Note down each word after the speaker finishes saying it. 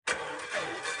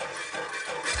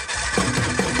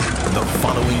The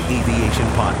following aviation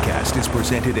podcast is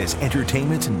presented as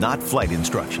entertainment, not flight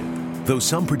instruction. Though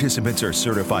some participants are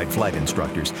certified flight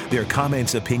instructors, their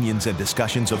comments, opinions, and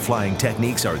discussions of flying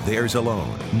techniques are theirs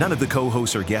alone. None of the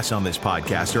co-hosts or guests on this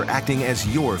podcast are acting as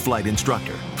your flight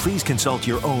instructor. Please consult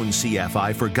your own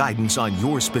CFI for guidance on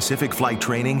your specific flight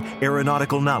training,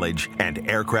 aeronautical knowledge, and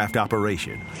aircraft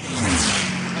operation.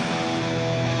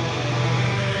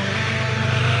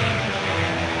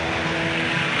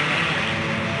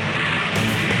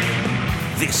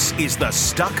 This is the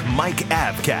Stuck Mike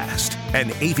Avcast,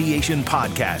 an aviation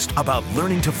podcast about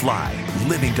learning to fly,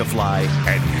 living to fly,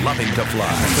 and loving to fly.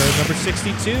 Episode number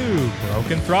 62,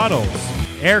 Broken Throttles,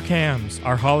 Air Cams,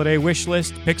 our holiday wish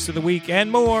list, picks of the week, and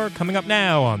more coming up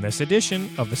now on this edition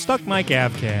of the Stuck Mike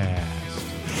Avcast.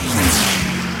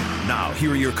 Now,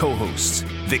 here are your co-hosts,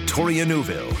 Victoria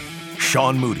Neuville,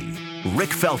 Sean Moody,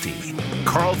 Rick Felty,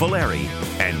 Carl Valeri,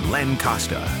 and Len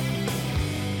Costa.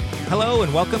 Hello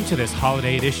and welcome to this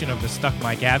holiday edition of the Stuck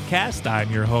Mike Avcast. I'm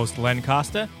your host, Len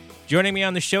Costa. Joining me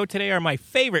on the show today are my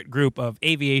favorite group of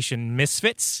aviation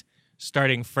misfits,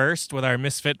 starting first with our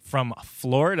misfit from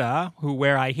Florida,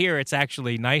 where I hear it's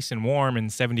actually nice and warm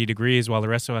and 70 degrees while the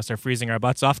rest of us are freezing our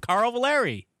butts off, Carl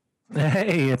Valeri.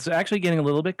 Hey, it's actually getting a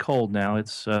little bit cold now.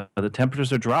 It's the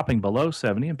temperatures are dropping below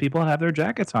 70 and people have their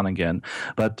jackets on again.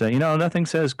 But, nothing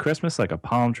says Christmas like a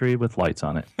palm tree with lights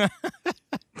on it.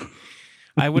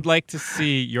 I would like to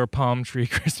see your palm tree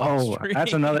Christmas tree.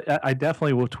 That's another. I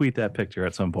definitely will tweet that picture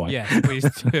at some point. Yes, please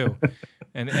do.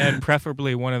 and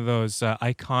preferably one of those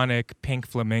iconic pink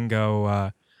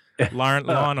flamingo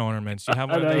lawn ornaments. Do you have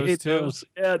one of those too?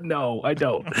 No, I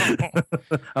don't.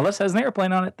 Unless it has an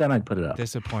airplane on it, then I'd put it up.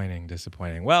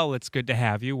 Disappointing. Well, it's good to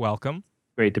have you. Welcome.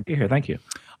 Great to be here. Thank you.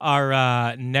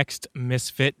 Our next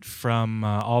misfit from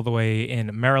all the way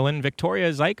in Maryland, Victoria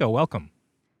Zyko. Welcome.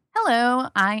 Hello,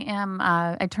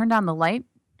 I turned on the light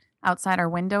outside our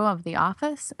window of the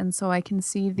office, and so I can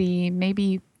see the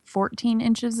maybe 14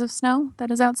 inches of snow that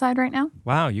is outside right now.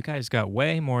 Wow, you guys got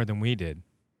way more than we did.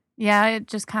 Yeah, it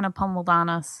just kind of pummeled on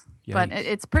us. Yikes. But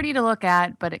it's pretty to look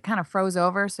at, but it kind of froze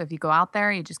over, so if you go out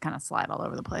there, you just kind of slide all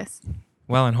over the place.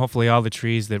 Well, and hopefully all the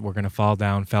trees that were going to fall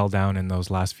down fell down in those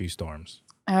last few storms.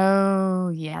 Oh,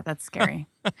 yeah, that's scary.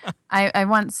 I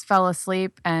once fell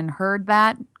asleep and heard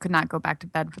that. Could not go back to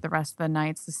bed for the rest of the night.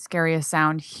 It's the scariest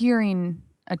sound, hearing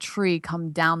a tree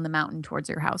come down the mountain towards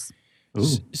your house.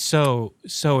 So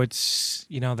it's,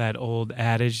 that old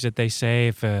adage that they say,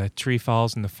 if a tree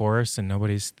falls in the forest and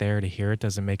nobody's there to hear it,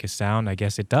 doesn't make a sound. I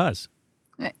guess it does.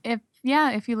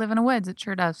 If you live in the woods, it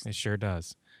sure does. It sure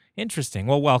does. Interesting.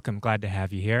 Well, welcome. Glad to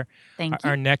have you here. Thank you.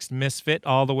 Our next misfit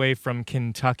all the way from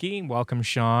Kentucky. Welcome,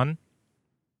 Sean.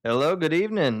 Hello, good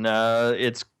evening.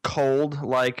 It's cold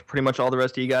like pretty much all the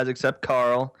rest of you guys except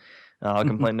Carl.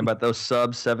 Complaining about those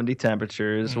sub-70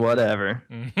 temperatures, whatever.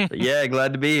 But yeah,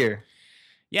 glad to be here.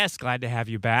 Yes, glad to have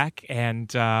you back.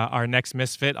 And our next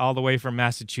misfit all the way from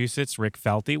Massachusetts, Rick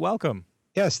Felty. Welcome.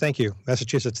 Yes, thank you.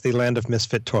 Massachusetts, the land of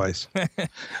misfit toys. No,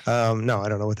 I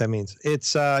don't know what that means.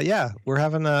 It's we're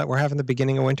having the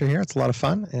beginning of winter here. It's a lot of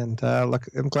fun, and look,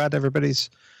 I'm glad everybody's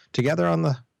together on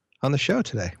the show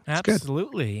today. It's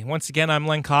Absolutely. Good. Once again, I'm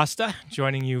Len Costa,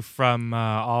 joining you from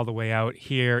all the way out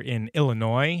here in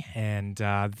Illinois, and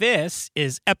this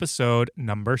is episode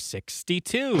number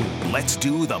 62. Let's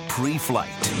do the pre-flight.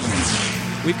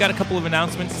 We've got a couple of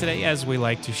announcements today, as we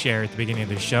like to share at the beginning of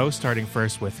the show, starting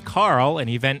first with Carl, an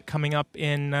event coming up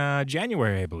in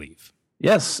January, I believe.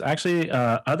 Yes, actually,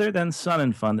 other than Sun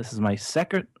and Fun, this is my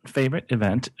second favorite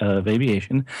event of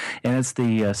aviation, and it's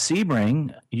the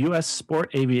Sebring U.S.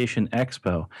 Sport Aviation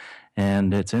Expo.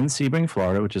 And it's in Sebring,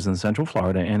 Florida, which is in Central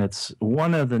Florida, and it's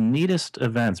one of the neatest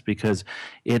events because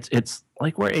it's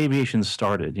like where aviation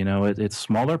started. It's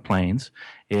smaller planes.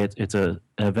 It's an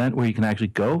event where you can actually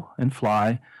go and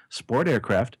fly sport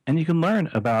aircraft, and you can learn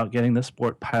about getting the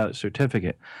sport pilot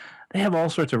certificate. They have all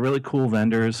sorts of really cool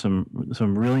vendors, some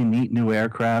really neat new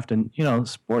aircraft, and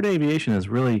sport aviation has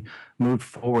really moved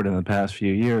forward in the past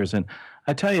few years. And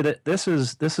I tell you that this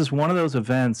is one of those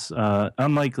events,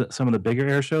 unlike some of the bigger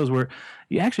air shows, where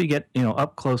you actually get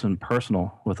up close and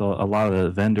personal with a lot of the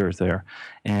vendors there.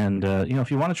 And if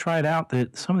you want to try it out,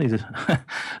 some of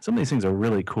these things are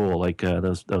really cool, like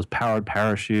those powered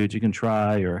parachutes you can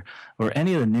try, or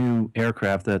any of the new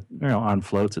aircraft that on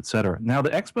floats, etc. Now the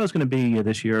expo is going to be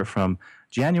this year from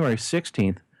January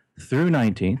 16th through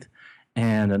 19th,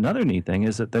 and another neat thing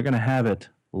is that they're going to have it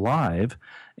live,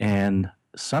 and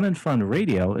Sun and Fun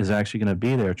Radio is actually going to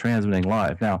be there transmitting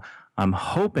live. Now, I'm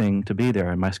hoping to be there,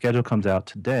 and my schedule comes out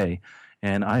today,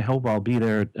 and I hope I'll be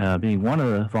there being one of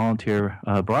the volunteer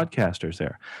broadcasters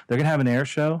there. They're going to have an air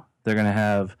show. They're going to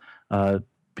have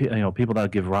people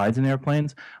that give rides in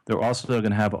airplanes. They're also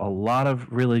going to have a lot of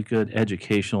really good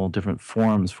educational different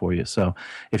forums for you. So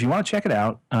if you want to check it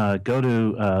out, go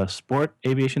to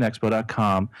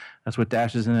sportaviationexpo.com. That's what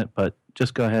Dash is in it, but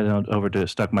just go ahead and over to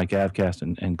Stuck Mike Avcast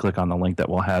and click on the link that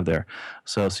we'll have there.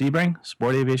 So Sebring,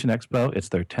 Sport Aviation Expo, it's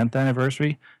their 10th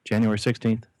anniversary, January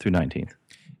 16th through 19th.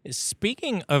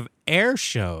 Speaking of air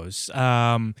shows,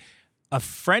 a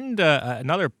friend,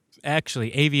 another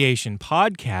actually aviation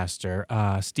podcaster,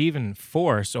 Stephen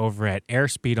Force over at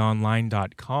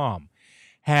airspeedonline.com,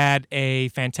 had a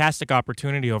fantastic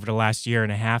opportunity over the last year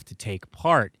and a half to take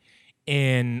part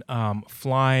in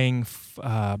flying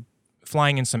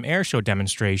in some air show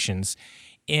demonstrations.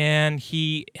 And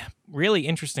he, really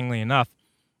interestingly enough,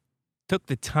 took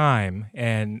the time,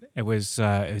 and it was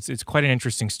it's quite an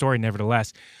interesting story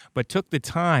nevertheless, but took the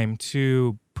time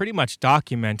to pretty much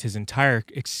document his entire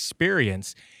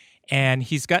experience. And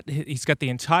he's got the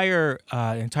entire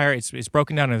it's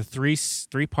broken down into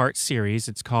three-part series.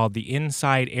 It's called the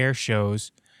Inside Air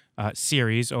Shows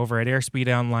series over at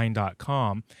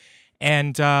airspeedonline.com.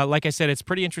 And like I said, it's a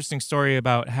pretty interesting story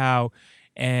about how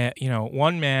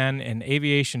one man, an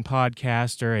aviation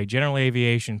podcaster, a general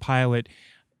aviation pilot,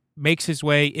 makes his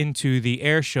way into the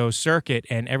air show circuit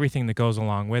and everything that goes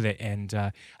along with it. And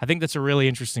I think that's a really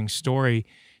interesting story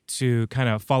to kind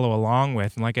of follow along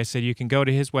with. And like I said, you can go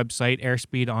to his website,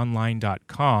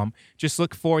 airspeedonline.com. Just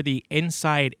look for the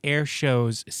Inside Air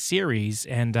Shows series,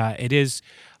 and it is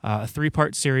a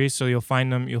three-part series, so you'll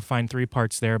find 3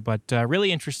 parts there. But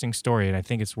really interesting story, and I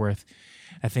think it's worth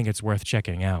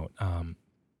checking out.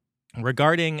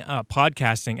 Regarding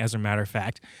podcasting, as a matter of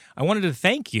fact, I wanted to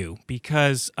thank you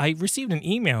because I received an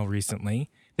email recently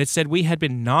that said we had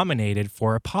been nominated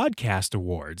for a podcast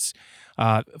awards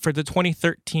for the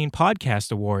 2013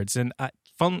 Podcast Awards. And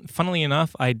funnily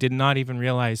enough, I did not even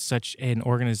realize such an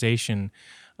organization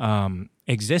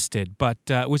existed, but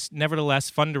it was nevertheless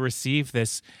fun to receive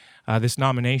this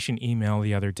nomination email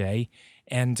the other day.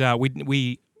 And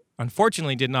we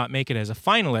unfortunately did not make it as a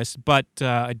finalist, but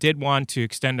I did want to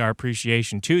extend our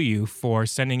appreciation to you for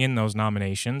sending in those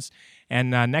nominations.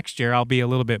 And next year I'll be a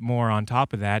little bit more on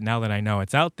top of that now that I know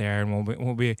it's out there, and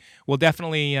we'll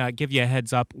definitely give you a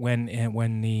heads up when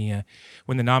the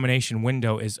nomination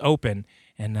window is open,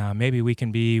 and maybe we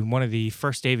can be one of the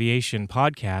first aviation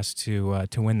podcasts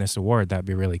to win this award. That'd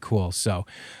be really cool. So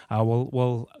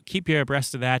we'll keep you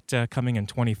abreast of that coming in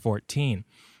 2014.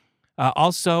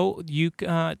 Also,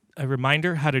 a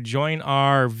reminder how to join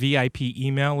our VIP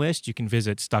email list. You can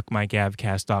visit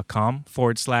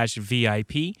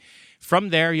stuckmikeavcast.com/VIP. From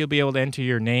there, you'll be able to enter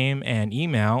your name and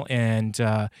email and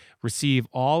receive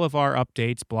all of our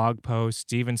updates, blog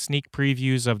posts, even sneak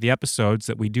previews of the episodes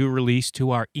that we do release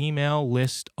to our email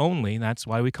list only. That's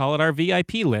why we call it our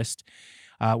VIP list.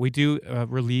 We do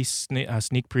release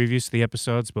sneak previews to the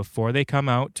episodes before they come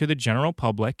out to the general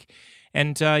public.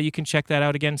 And you can check that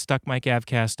out again,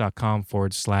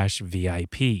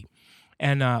 stuckmikeavcast.com/VIP.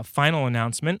 And final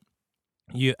announcement,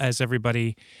 as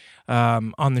everybody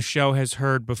on the show has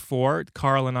heard before,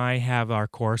 Carl and I have our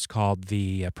course called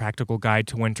the Practical Guide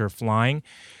to Winter Flying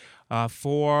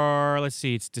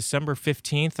it's December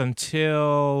 15th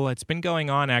until, it's been going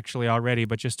on actually already,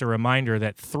 but just a reminder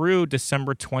that through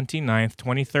December 29th,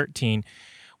 2013,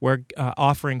 we're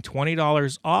offering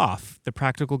 $20 off the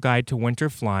Practical Guide to Winter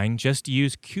Flying. Just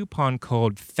use coupon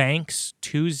code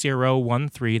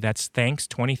THANKS2013, that's THANKS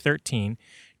 2013,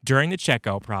 during the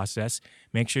checkout process.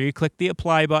 Make sure you click the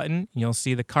apply button. You'll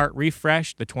see the cart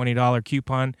refresh, the $20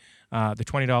 coupon. The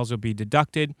 $20 will be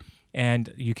deducted,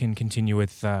 and you can continue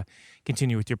with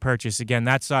your purchase. Again,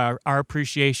 that's our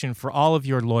appreciation for all of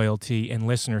your loyalty and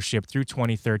listenership through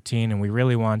 2013, and we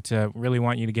really want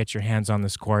you to get your hands on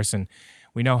this course, and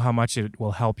we know how much it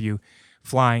will help you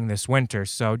flying this winter.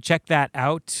 So check that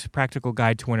out,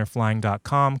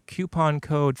 practicalguidetowinterflying.com, coupon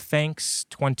code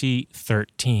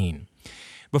THANKS2013.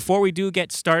 Before we do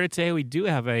get started today, we do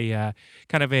have a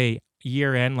kind of a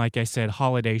year-end, like I said,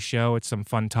 holiday show. It's some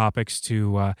fun topics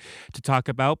to talk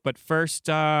about. But first,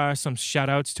 some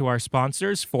shout-outs to our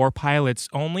sponsors. 4Pilots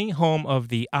Only, home of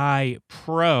the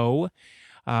iPro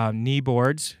knee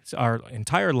boards, our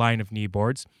entire line of knee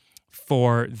boards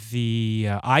for the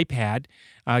iPad.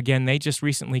 Again, they just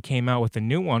recently came out with a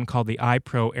new one called the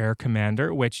iPro Air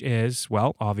Commander, which is,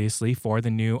 well, obviously for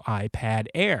the new iPad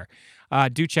Air.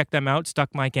 Do check them out,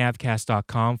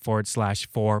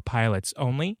 stuckmikeavcast.com/4Pilots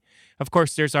Only. Of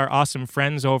course, there's our awesome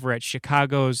friends over at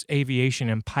Chicago's Aviation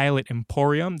and Pilot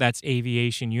Emporium. That's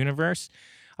Aviation Universe.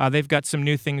 They've got some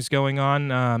new things going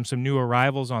on, some new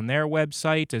arrivals on their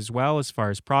website as well as far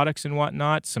as products and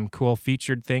whatnot, some cool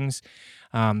featured things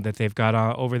that they've got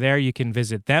over there. You can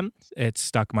visit them.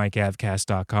 It's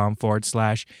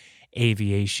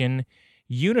stuckmikeavcast.com/aviation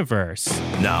universe.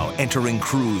 Now entering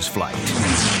cruise flight.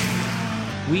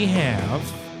 We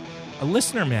have a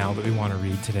listener mail that we want to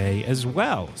read today as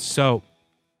well. So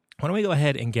why don't we go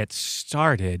ahead and get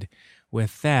started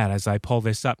with that as I pull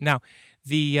this up. Now,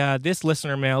 this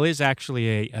listener mail is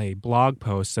actually a blog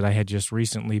post that I had just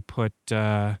recently put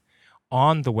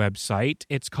on the website.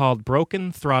 It's called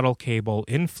Broken Throttle Cable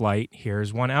in Flight.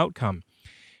 Here's one outcome.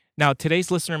 Now, today's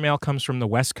listener mail comes from the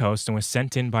West Coast and was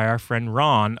sent in by our friend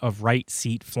Ron of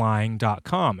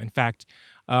RightSeatFlying.com. In fact,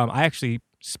 I actually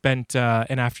spent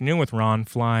an afternoon with Ron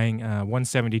flying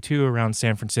 172 around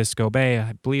San Francisco Bay.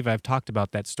 I believe I've talked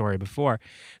about that story before.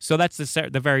 So that's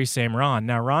the very same Ron.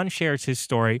 Now, Ron shares his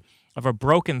story of a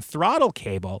broken throttle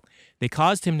cable that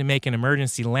caused him to make an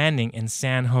emergency landing in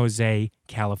San Jose,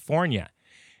 California.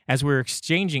 As we were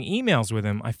exchanging emails with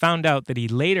him, I found out that he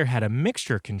later had a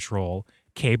mixture control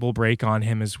cable break on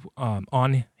him as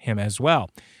well.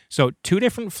 So 2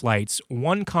 different flights,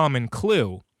 one common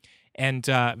clue. And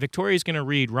Victoria's going to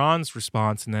read Ron's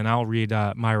response, and then I'll read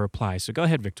my reply. So go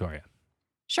ahead, Victoria.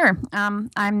 Sure. I'm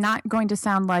not going to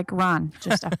sound like Ron,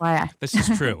 just FYI. This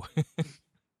is true.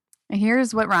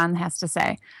 Here's what Ron has to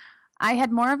say. I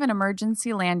had more of an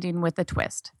emergency landing with a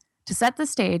twist. To set the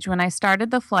stage, when I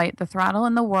started the flight, the throttle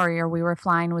in the Warrior we were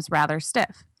flying was rather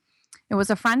stiff. It was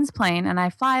a friend's plane, and I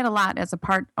fly it a lot as a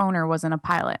part owner wasn't a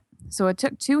pilot. So it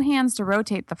took 2 hands to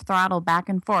rotate the throttle back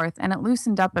and forth, and it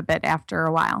loosened up a bit after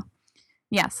a while.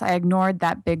 Yes, I ignored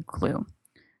that big clue.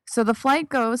 So the flight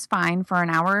goes fine for an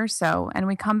hour or so, and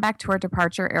we come back to our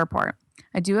departure airport.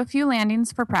 I do a few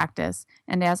landings for practice,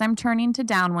 and as I'm turning to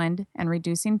downwind and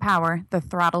reducing power, the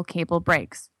throttle cable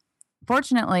breaks.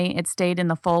 Fortunately, it stayed in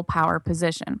the full power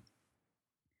position.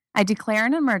 I declare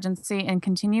an emergency and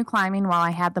continue climbing while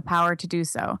I had the power to do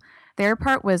so. The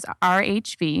airport was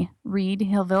RHV, Reed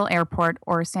Hillville Airport,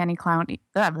 or Santa Clara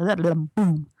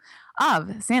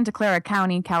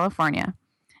County, California,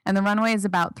 and the runway is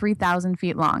about 3,000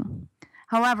 feet long.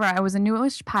 However, I was a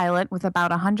newish pilot with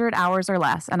about 100 hours or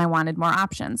less, and I wanted more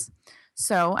options.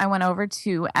 So I went over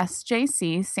to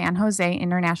SJC, San Jose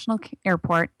International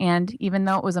Airport, and even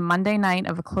though it was a Monday night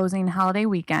of a closing holiday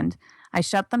weekend, I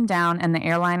shut them down and the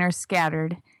airliners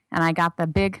scattered, and I got the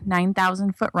big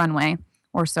 9,000-foot runway,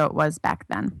 or so it was back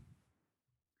then.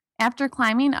 After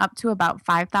climbing up to about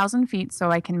 5,000 feet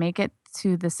so I can make it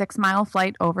to the 6-mile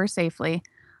flight over safely,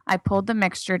 I pulled the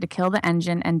mixture to kill the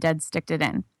engine and dead sticked it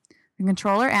in. The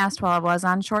controller asked while I was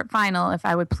on short final if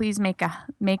I would please make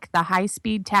the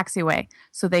high-speed taxiway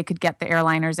so they could get the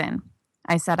airliners in.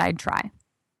 I said I'd try.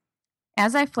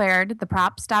 As I flared, the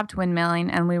prop stopped windmilling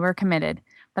and we were committed,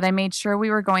 but I made sure we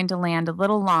were going to land a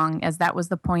little long as that was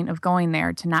the point of going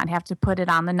there, to not have to put it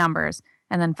on the numbers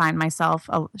and then find myself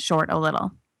short a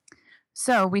little.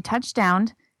 So we touched down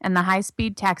and the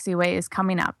high-speed taxiway is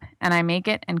coming up, and I make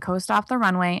it and coast off the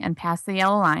runway and pass the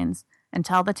yellow lines and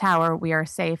tell the tower we are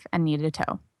safe and need a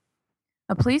tow.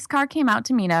 A police car came out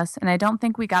to meet us, and I don't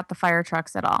think we got the fire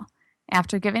trucks at all.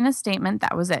 After giving a statement,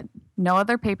 that was it. No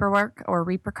other paperwork or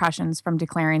repercussions from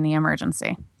declaring the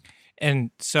emergency.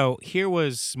 And so here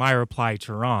was my reply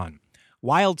to Ron.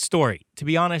 Wild story. To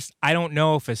be honest, I don't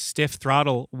know if a stiff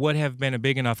throttle would have been a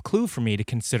big enough clue for me to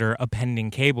consider a pending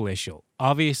cable issue.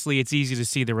 Obviously, it's easy to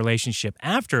see the relationship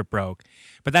after it broke,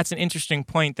 but that's an interesting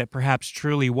point that perhaps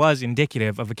truly was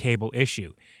indicative of a cable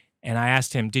issue. And I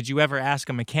asked him, did you ever ask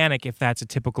a mechanic if that's a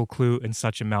typical clue in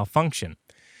such a malfunction?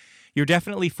 You're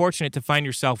definitely fortunate to find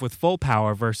yourself with full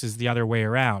power versus the other way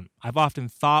around. I've often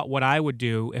thought what I would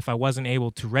do if I wasn't able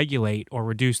to regulate or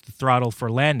reduce the throttle for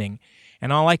landing,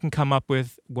 and all I can come up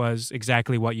with was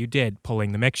exactly what you did,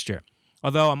 pulling the mixture.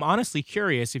 Although I'm honestly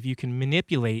curious if you can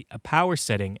manipulate a power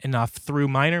setting enough through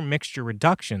minor mixture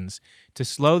reductions to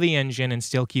slow the engine and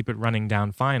still keep it running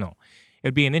down final. It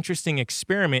would be an interesting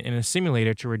experiment in a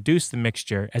simulator to reduce the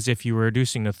mixture as if you were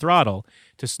reducing the throttle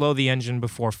to slow the engine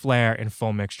before flare and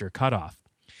full mixture cutoff.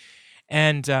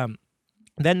 And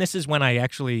then this is when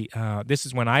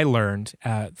I learned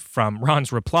from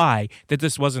Ron's reply that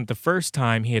this wasn't the first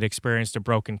time he had experienced a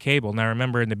broken cable. Now,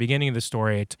 remember in the beginning of the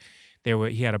story,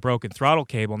 he had a broken throttle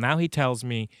cable. Now he tells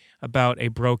me about a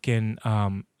broken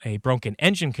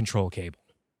engine control cable.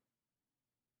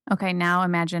 Okay, now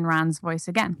imagine Ron's voice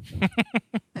again.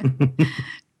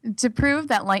 To prove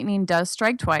that lightning does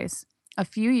strike twice, a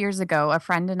few years ago, a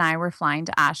friend and I were flying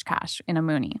to Oshkosh in a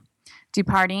Mooney.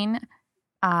 Departing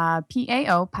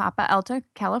PAO, Papa Alta,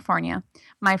 California.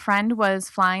 My friend was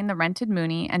flying the rented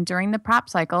Mooney and during the prop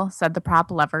cycle said the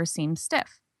prop lever seemed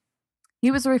stiff. He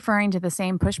was referring to the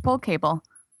same push-pull cable.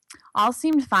 All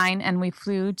seemed fine, and we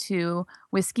flew to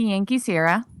Whiskey Yankee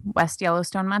Sierra, West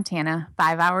Yellowstone, Montana,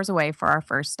 5 hours away for our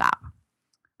first stop.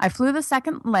 I flew the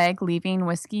second leg leaving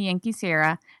Whiskey Yankee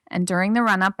Sierra, and during the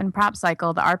run-up and prop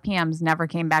cycle, the RPMs never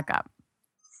came back up.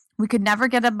 We could never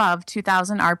get above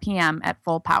 2,000 RPM at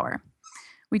full power.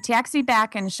 We taxied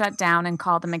back and shut down and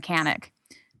called the mechanic.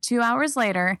 2 hours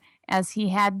later, as he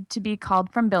had to be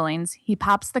called from Billings, he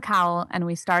pops the cowl and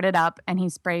we start it up and he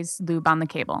sprays lube on the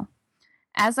cable.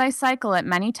 As I cycle it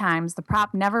many times, the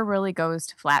prop never really goes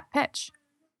to flat pitch.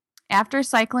 After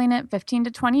cycling it 15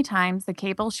 to 20 times, the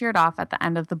cable sheared off at the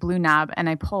end of the blue knob and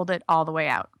I pulled it all the way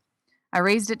out. I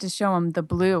raised it to show him the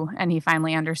blue and he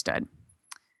finally understood.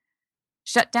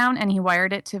 Shut down and he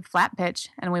wired it to flat pitch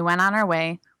and we went on our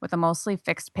way with a mostly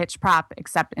fixed pitch prop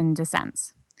except in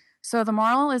descents. So the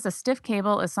moral is a stiff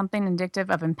cable is something indicative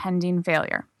of impending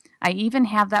failure. I even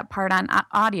have that part on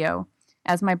audio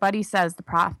as my buddy says the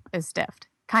prop is stiffed.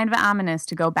 Kind of ominous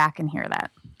to go back and hear that.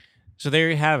 So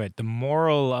there you have it. The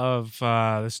moral of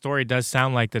the story does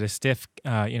sound like that a stiff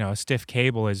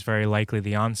cable is very likely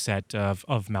the onset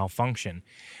of malfunction.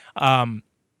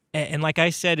 And like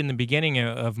I said in the beginning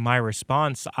of my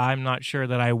response, I'm not sure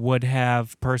that I would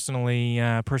have personally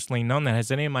known that.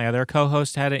 Has any of my other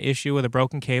co-hosts had an issue with a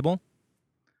broken cable?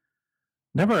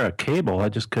 Never a cable. I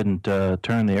just couldn't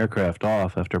turn the aircraft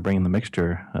off after bringing the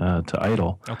mixture to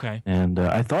idle. Okay. And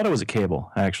I thought it was a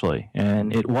cable, actually,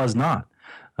 and it was not.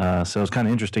 So it's kind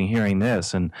of interesting hearing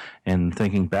this and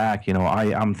thinking back,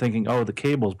 I'm thinking, oh, the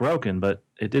cable's broken, but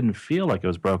it didn't feel like it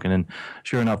was broken. And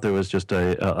sure enough, there was just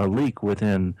a leak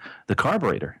within the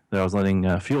carburetor that I was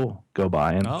letting fuel go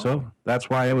by. And so that's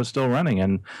why it was still running.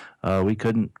 And we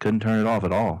couldn't turn it off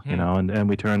at all, and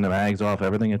we turned the mags off,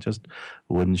 everything. It just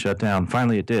wouldn't shut down.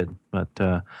 Finally, it did.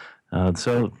 But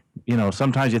so,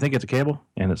 sometimes you think it's a cable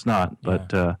and it's not,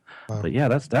 but yeah,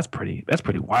 that's pretty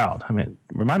wild. I mean,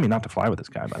 remind me not to fly with this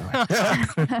guy, by the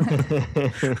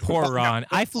way. Poor Ron.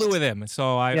 I flew with him,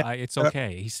 so it's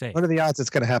okay. He's safe. What are the odds it's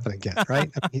going to happen again,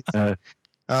 right?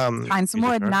 Find some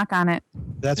wood, knock on it.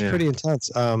 That's pretty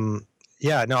intense.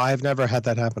 I've never had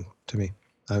that happen to me.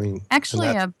 I mean,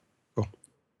 actually,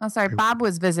 Bob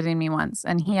was visiting me once,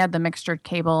 and he had the mixtured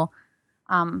cable.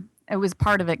 It was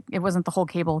part of it. It wasn't the whole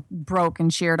cable broke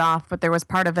and sheared off, but there was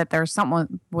part of it.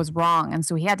 Something was wrong, and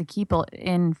so he had to keep it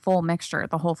in full mixture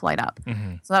the whole flight up.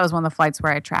 Mm-hmm. So that was one of the flights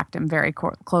where I tracked him very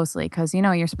closely because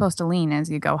you're supposed to lean as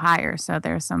you go higher. So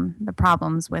there's the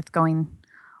problems with going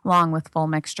along with full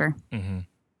mixture. Mm-hmm.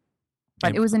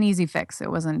 But it was an easy fix. It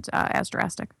wasn't as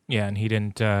drastic. Yeah, and he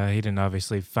didn't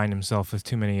obviously find himself with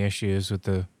too many issues with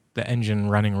the engine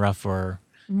running rough or.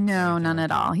 No, none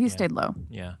at all. He stayed low.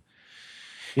 Yeah.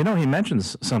 He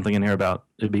mentions something in here about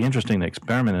it'd be interesting to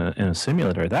experiment in a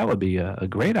simulator. That would be a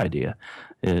great idea,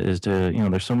 is to,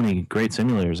 there's so many great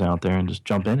simulators out there and just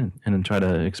jump in and try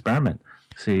to experiment,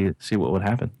 see what would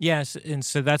happen. Yes, and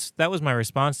so that was my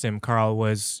response to him, Carl,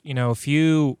 was, if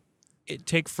you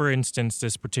take, for instance,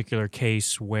 this particular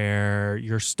case where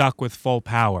you're stuck with full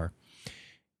power,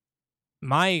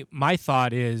 my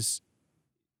thought is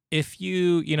if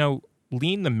you,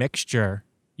 lean the mixture,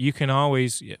 you can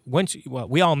always,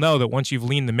 we all know that once you've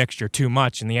leaned the mixture too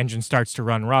much and the engine starts to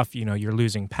run rough, you're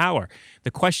losing power.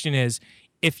 The question is,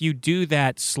 if you do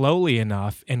that slowly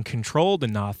enough and controlled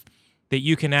enough that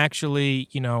you can actually,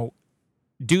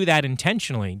 do that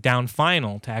intentionally down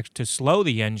final to slow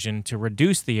the engine to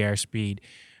reduce the airspeed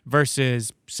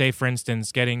versus, say, for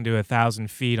instance, getting to 1,000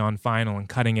 feet on final and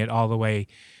cutting it all the way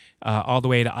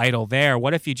to idle there.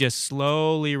 What if you just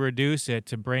slowly reduce it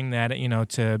to bring that,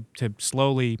 to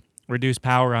slowly reduce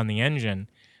power on the engine?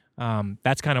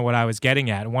 That's kind of what I was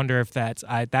getting at. I wonder if that's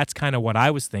kind of what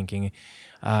I was thinking.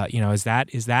 Is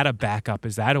that a backup?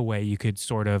 Is that a way you could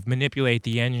sort of manipulate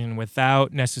the engine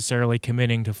without necessarily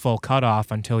committing to full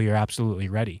cutoff until you're absolutely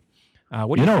ready?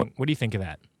 What do you think of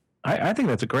that? I think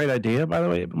that's a great idea, by the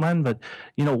way, Len. But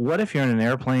what if you're in an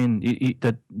airplane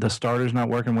that the starter's not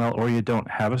working well, or you don't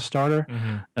have a starter?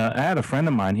 Mm-hmm. I had a friend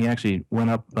of mine. He actually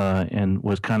went up and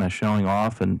was kind of showing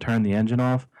off and turned the engine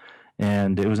off,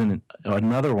 and it was in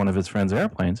another one of his friend's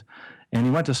airplanes. And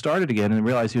he went to start it again and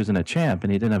realized he was in a Champ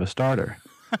and he didn't have a starter.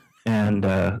 And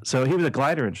so he was a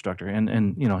glider instructor,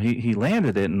 and he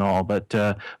landed it and all, but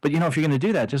if you're going to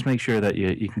do that, just make sure that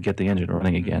you can get the engine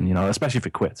running again, especially if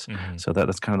it quits. Mm-hmm. So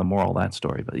that's kind of the moral of that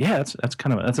story. But yeah, that's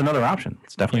another option.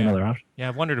 It's definitely another option. Yeah,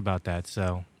 I've wondered about that.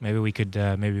 So maybe we could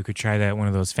try that, one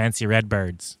of those fancy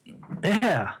Redbirds.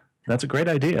 Yeah, that's a great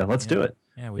idea. Let's do it.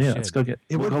 Yeah, we should. Let's go get.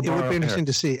 It would be interesting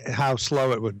to see how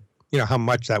slow it would, how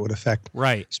much that would affect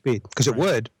speed. Because it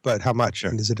would, but how much?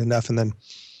 And is it enough? And then,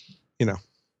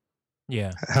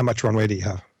 how much runway do you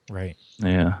have? Right.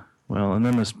 Yeah. Well, and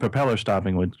then this propeller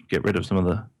stopping would get rid of some of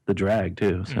the drag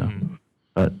too. So,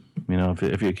 but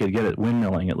if you could get it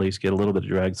windmilling, at least get a little bit of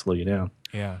drag, slow you down.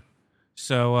 Yeah.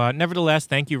 So, nevertheless,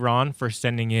 thank you, Ron, for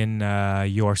sending in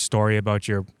your story about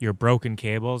your broken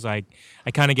cables. I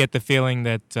kind of get the feeling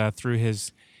that through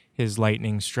his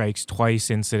lightning strikes twice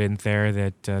incident there,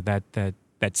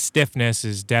 that stiffness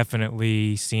is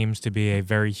definitely seems to be a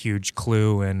very huge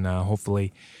clue, and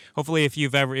hopefully,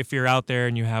 if you're out there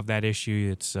and you have that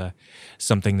issue, it's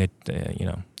something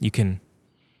that you can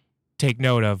take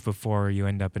note of before you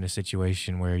end up in a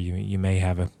situation where you may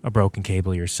have a broken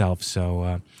cable yourself.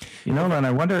 So, Len,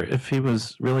 I wonder if he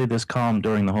was really this calm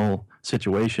during the whole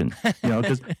situation.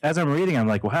 Because as I'm reading, I'm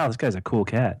like, wow, this guy's a cool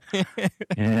cat.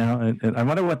 And I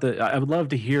wonder I would love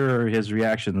to hear his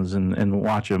reactions and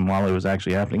watch him while it was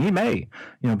actually happening. He may,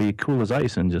 be cool as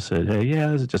ice and just said, hey, yeah,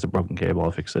 this is just a broken cable.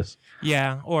 I'll fix this.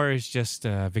 Yeah, or it's just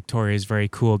Victoria's very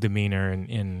cool demeanor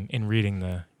in reading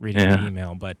the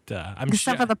email. But I'm sure.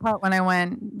 Except for the part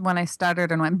when I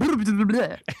stuttered and went. Blah, blah, blah,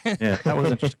 blah. Yeah, that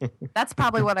was interesting. That's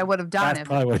probably what I would have done if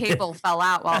the cable fell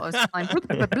out while it was flying.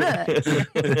 Blah, blah, blah.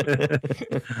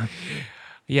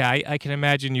 Yeah, I can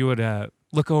imagine you would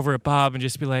look over at Bob and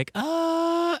just be like,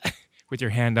 with your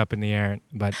hand up in the air.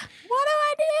 But what do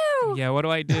I do? Yeah, what do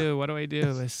I do? What do I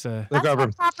do? That's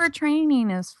what proper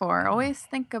training is for. Always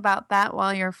think about that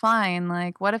while you're flying.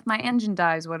 Like, what if my engine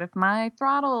dies? What if my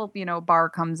throttle, bar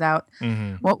comes out?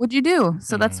 What would you do?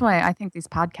 So that's why I think these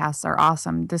podcasts are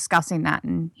awesome, discussing that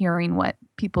and hearing what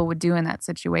people would do in that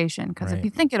situation. Because if you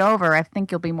think it over, I think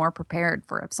you'll be more prepared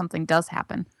for if something does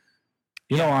happen.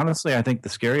 Honestly, I think the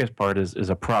scariest part is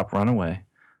a prop runaway.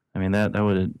 I mean, that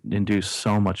would induce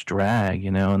so much drag,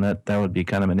 and that would be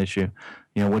kind of an issue.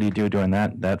 What do you do during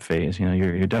that phase?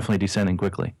 You're definitely descending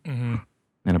quickly in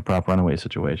a prop runaway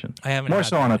situation. I haven't more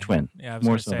so on a twin. Yeah, I was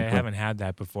going to say I haven't had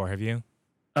that before. Have you?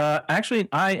 Actually,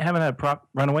 I haven't had prop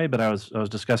runaway, but I was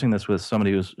discussing this with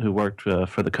somebody who worked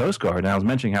for the Coast Guard, and I was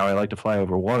mentioning how I like to fly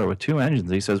over water with two engines.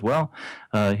 He says, well,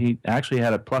 he actually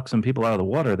had to pluck some people out of the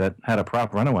water that had a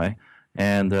prop runaway.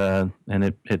 And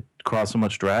it caused so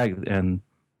much drag, and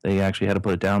they actually had to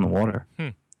put it down in the water.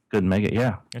 Couldn't make it.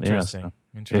 Yeah. Interesting.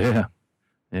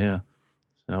 Yeah.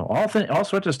 So all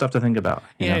sorts of stuff to think about.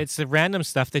 Yeah, it's the random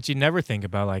stuff that you never think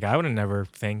about. Like I would have never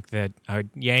think that I would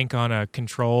yank on a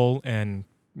control and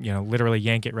literally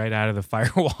yank it right out of the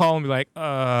firewall and be like,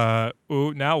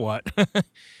 ooh, now what?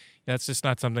 That's just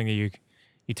not something that you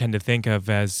tend to think of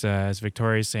as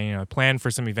Victoria's saying. Plan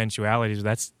for some eventualities.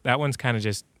 That one's kind of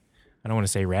just. I don't want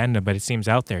to say random, but it seems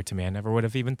out there to me. I never would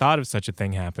have even thought of such a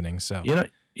thing happening. So Len,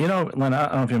 I don't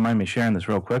know if you mind me sharing this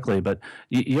real quickly, but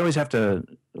you always have to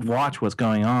watch what's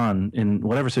going on in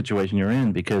whatever situation you're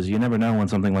in, because you never know when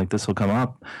something like this will come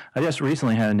up. I just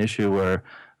recently had an issue where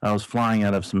I was flying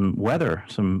out of some weather,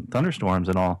 some thunderstorms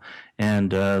and all, and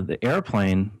the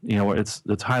airplane,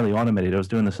 it's highly automated. I was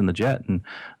doing this in the jet, and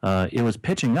it was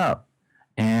pitching up.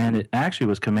 And it actually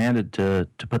was commanded to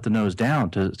put the nose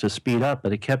down, to speed up,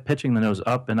 but it kept pitching the nose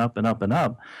up and up and up and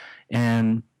up.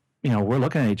 And, we're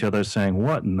looking at each other saying,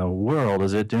 what in the world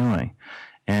is it doing?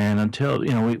 And until,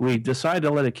 we decided to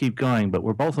let it keep going, but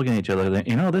we're both looking at each other,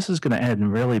 this is going to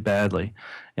end really badly.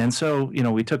 And so,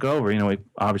 we took over, we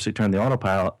obviously turned the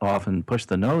autopilot off and pushed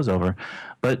the nose over.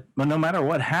 But no matter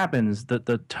what happens,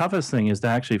 the toughest thing is to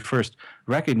actually first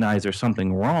recognize there's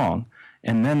something wrong.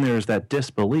 And then there's that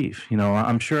disbelief.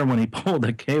 I'm sure when he pulled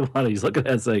the cable out, he's looking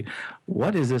at it saying,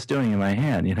 what is this doing in my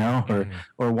hand,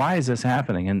 or why is this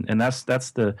happening? And that's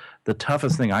the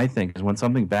toughest thing, I think, is when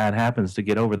something bad happens, to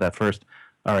get over that first,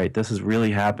 all right, this is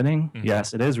really happening.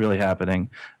 Yes, it is really happening.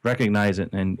 Recognize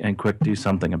it and quick do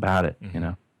something about it,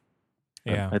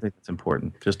 Yeah. I think it's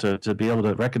important just to be able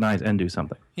to recognize and do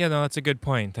something. Yeah, no, that's a good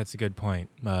point.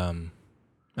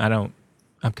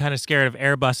 I'm kind of scared of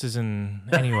Airbuses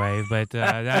anyway, but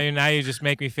now you just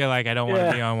make me feel like I don't want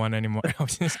to be on one anymore. I'm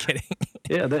just kidding.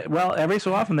 Yeah, every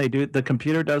so often the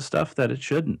computer does stuff that it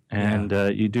shouldn't, and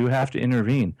you do have to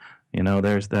intervene.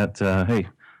 There's that,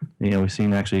 we've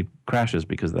seen actually crashes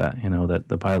because of that, that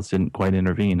the pilots didn't quite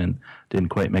intervene and didn't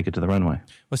quite make it to the runway.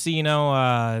 Well, see,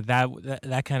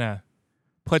 that kind of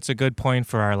puts a good point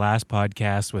for our last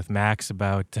podcast with Max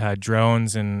about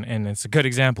drones, and it's a good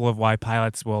example of why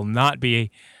pilots will not be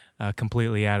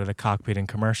completely out of the cockpit in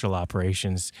commercial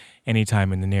operations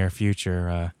anytime in the near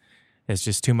future. There's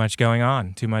just too much going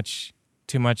on, too much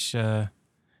to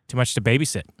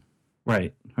babysit.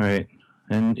 Right.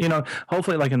 And,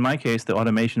 hopefully, like in my case, the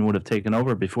automation would have taken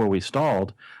over before we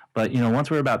stalled. But, once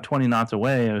we were about 20 knots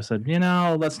away, I said,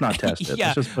 let's not test it.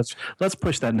 Yeah. Let's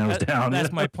push that nose down.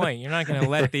 That's my point. You're not going to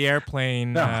let the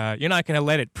airplane, No. You're not going to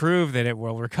let it prove that it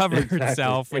will recover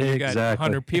itself when you got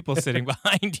 100 people sitting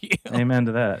behind you. Amen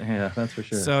to that. Yeah, that's for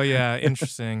sure. So, yeah,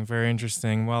 interesting. Very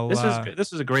interesting. Well,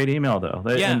 this is a great email, though.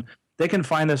 And they can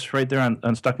find this right there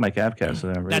on Stuck My Gavcast.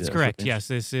 So that's correct. Yes,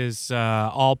 this is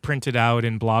all printed out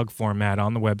in blog format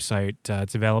on the website.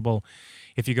 It's available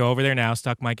if you go over there now,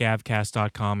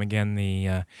 stuckmygavcast.com. Again,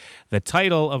 the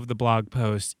title of the blog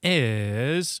post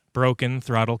is Broken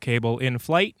Throttle Cable in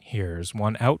Flight. Here's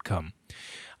one outcome.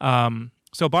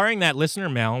 So barring that listener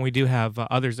mail, and we do have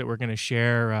others that we're going to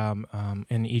share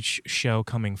in each show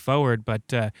coming forward, but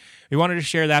we wanted to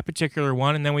share that particular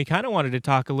one, and then we kind of wanted to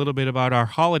talk a little bit about our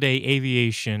holiday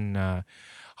aviation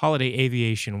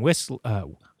whistle.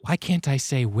 Why can't I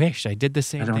say wish? I did the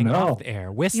same thing off the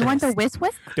air. Whist. You want the whisk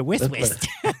whisk? The whisk whisk.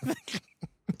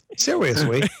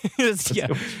 Seriously. Yeah,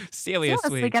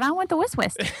 seriously. Get on with the whisk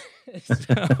whisk.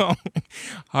 So,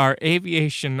 our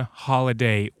aviation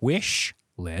holiday wish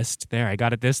list. There, I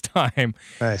got it this time.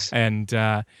 Nice. And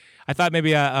I thought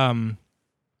maybe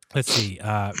let's see,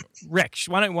 Rick.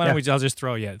 Why don't we? I'll just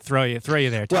throw you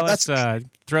there. Tell us,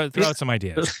 throw out some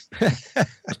ideas.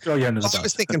 Throw you under the bus. I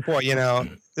was thinking, boy,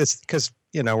 it's because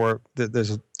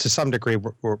there's to some degree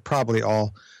we're probably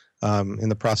all in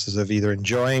the process of either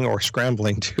enjoying or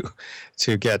scrambling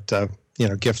to get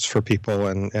gifts for people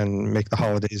and make the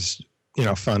holidays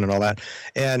fun and all that.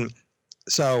 And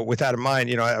so with that in mind,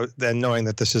 then knowing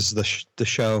that this is the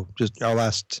show, just our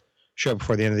last show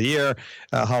before the end of the year,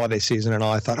 holiday season and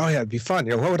all, I thought, oh yeah, it'd be fun.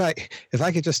 What would if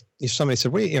I could just, if somebody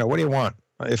said, what do you want?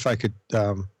 If I could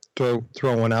throw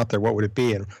one out there, what would it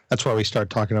be? And that's why we started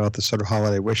talking about this sort of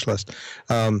holiday wish list.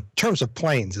 In terms of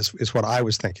planes is what I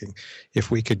was thinking. If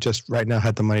we could just right now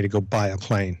had the money to go buy a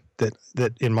plane that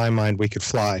in my mind we could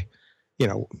fly,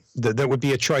 that would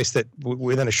be a choice that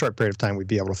within a short period of time we'd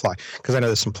be able to fly. Because I know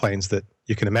there's some planes that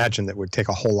you can imagine that would take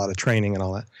a whole lot of training and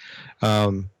all that.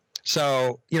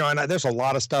 So, and there's a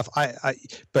lot of stuff.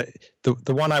 But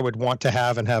the one I would want to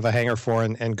have and have a hangar for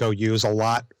and go use a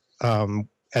lot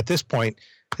at this point,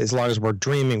 as long as we're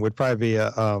dreaming, would probably be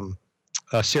a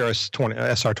Cirrus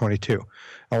SR-22.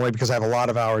 Only because I have a lot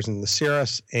of hours in the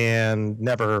Cirrus and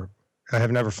I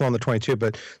have never flown the 22,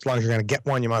 but as long as you're going to get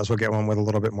one, you might as well get one with a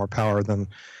little bit more power than.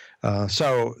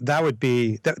 So that would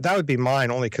be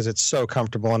mine, only because it's so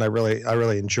comfortable and I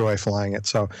really enjoy flying it.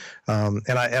 So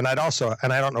I'd also,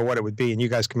 and I don't know what it would be, and you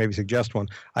guys can maybe suggest one.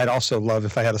 I'd also love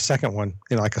if I had a second one,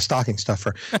 like a stocking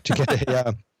stuffer,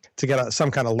 to get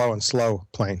some kind of low and slow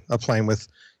plane, a plane with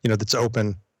that's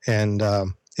open and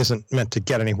isn't meant to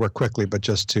get anywhere quickly, but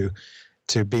just to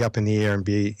be up in the air and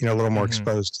be a little more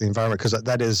exposed to the environment, because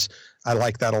I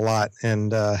like that a lot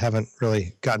and haven't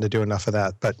really gotten to do enough of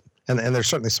that. But and there's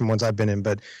certainly some ones I've been in,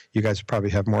 but you guys probably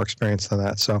have more experience than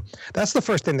that. So that's the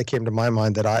first thing that came to my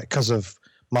mind because of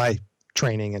my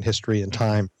training and history and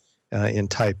time in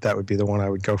type, that would be the one I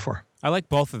would go for. I like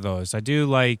both of those. I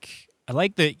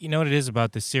like the, what it is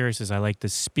about the Cirrus is I like the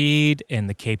speed and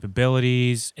the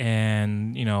capabilities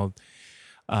and,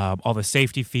 all the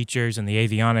safety features and the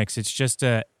avionics. It's just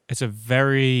it's a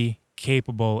very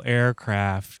capable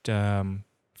aircraft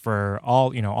for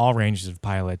all ranges of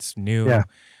pilots, new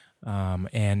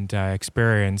and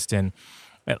experienced. And,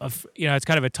 it's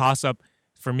kind of a toss-up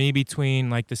for me between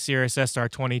like the Cirrus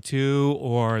SR-22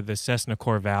 or the Cessna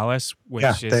Corvallis,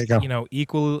 which is,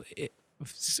 equal.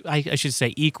 I should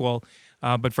say equal,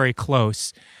 but very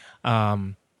close.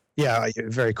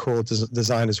 Very cool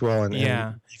design as well, and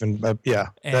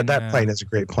that plane is a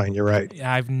great plane. You're right.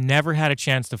 I've never had a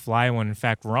chance to fly one. In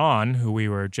fact, Ron, who we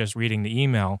were just reading the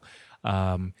email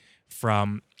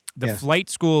from the flight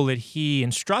school that he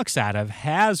instructs out of,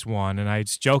 has one, and I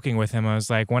was joking with him. I was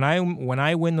like, when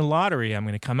I win the lottery, I'm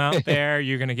going to come out there.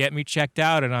 You're going to get me checked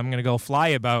out, and I'm going to go fly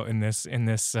about in this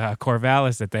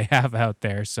Corvallis that they have out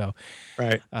there. So,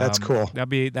 right, that's cool.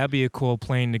 That'd be a cool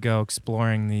plane to go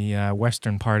exploring the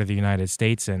western part of the United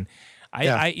States. And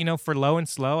I for low and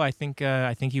slow, I think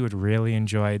you would really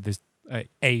enjoy this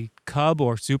a Cub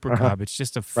or Super Cub. It's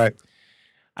just right.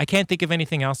 I can't think of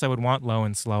anything else I would want low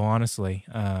and slow, honestly.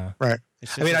 Right.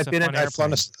 I've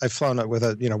flown it with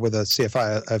a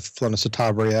CFI. I've flown a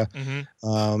Citabria,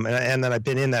 and then I've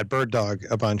been in that Bird Dog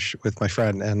a bunch with my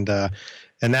friend, and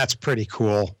that's pretty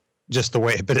cool. Just the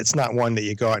way, but it's not one that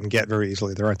you go out and get very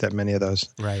easily. There aren't that many of those.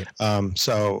 Right.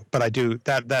 But I do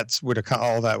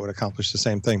all that would accomplish the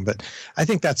same thing. But I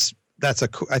think that's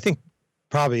I think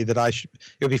probably that it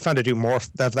would be fun to do more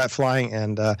of that flying,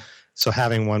 and so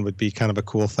having one would be kind of a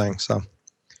cool thing. So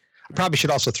Probably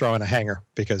should also throw in a hanger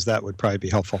because that would probably be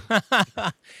helpful.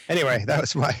 Anyway, that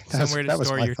was my somewhere to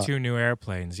store your thought. 2 new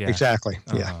airplanes. Yeah, Exactly.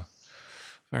 Yeah.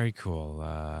 Very cool.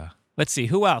 Let's see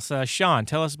who else. Sean,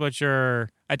 tell us about your.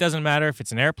 It doesn't matter if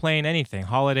it's an airplane, anything.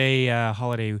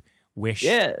 Holiday wish.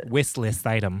 Yeah. Wish list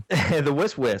item. The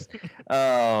whisk.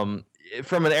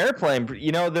 From an airplane,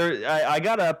 I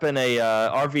got up in a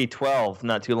RV-12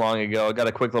 not too long ago. I got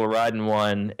a quick little ride in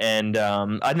one, and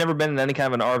I'd never been in any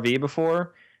kind of an RV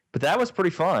before, but that was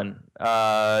pretty fun.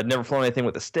 Never flown anything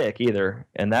with a stick either,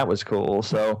 and that was cool.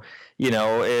 So,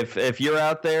 if you're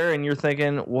out there and you're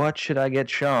thinking, what should I get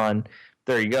Sean?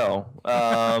 There you go.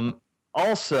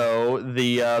 Also,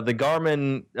 the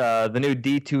Garmin, the new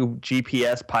D2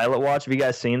 GPS pilot watch. Have you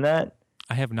guys seen that?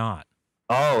 I have not.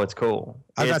 Oh, it's cool.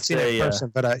 I've not seen it in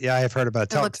person, but I have heard about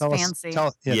it. It looks fancy. Tell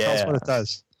us what it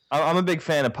does. I'm a big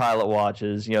fan of pilot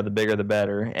watches. The bigger the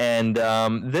better. And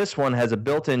this one has a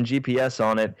built-in GPS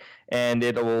on it, and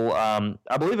it'll,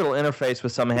 I believe it'll interface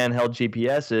with some handheld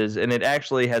GPSs, and it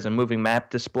actually has a moving map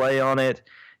display on it.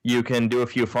 You can do a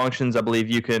few functions. I believe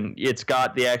it's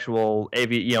got the actual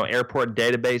airport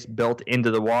database built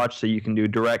into the watch, so you can do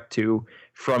direct to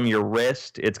from your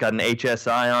wrist. It's got an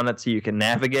HSI on it, so you can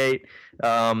navigate.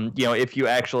 If you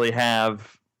actually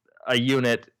have a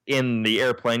unit in the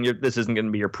airplane, this isn't going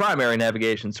to be your primary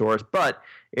navigation source, but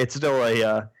it's still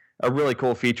a really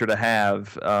cool feature to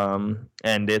have.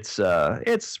 And it's I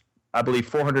believe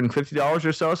 $450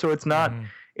 or so. So it's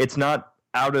not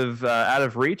out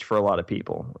of reach for a lot of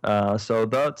people. So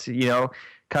that's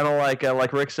kind of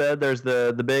like Rick said, there's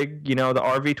the big the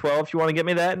RV-12 if you want to get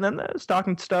me that, and then the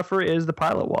stocking stuffer is the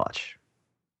pilot watch.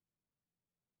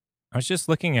 I was just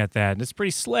looking at that. It's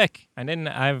pretty slick.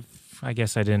 I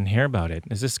guess I didn't hear about it.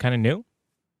 Is this kind of new?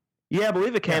 Yeah, I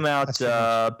believe it came out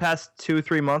past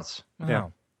 2-3 months. Wow. Yeah.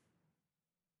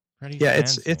 Pretty Yeah,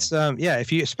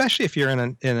 fancy. especially if you're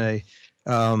in a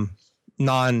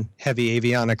non-heavy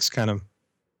avionics kind of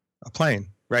a plane,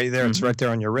 right there. It's right there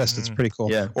on your wrist. It's pretty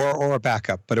cool. Yeah. Or a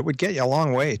backup, but it would get you a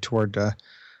long way toward a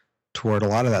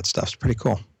lot of that stuff. It's pretty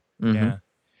cool. Yeah.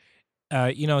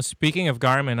 Speaking of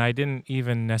Garmin, I didn't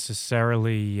even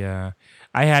necessarily.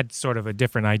 I had sort of a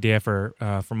different idea for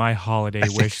my holiday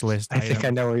wish list. I think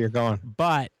I know where you're going.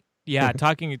 But yeah,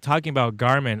 talking about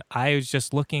Garmin, I was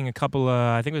just looking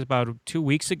I think it was about 2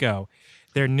 weeks ago.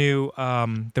 Their new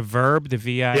the VIRB, the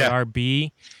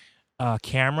VIRB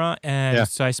camera, and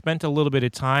so I spent a little bit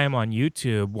of time on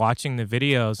YouTube watching the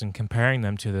videos and comparing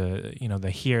them to the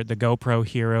GoPro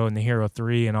Hero and the Hero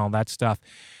 3 and all that stuff.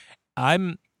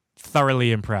 I'm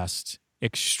thoroughly impressed,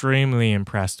 extremely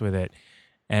impressed with it,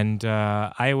 and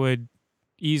I would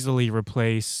easily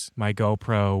replace my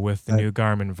GoPro with the new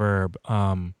Garmin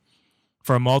VIRB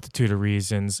for a multitude of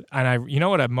reasons. And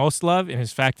what I most love, and in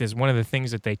fact is one of the things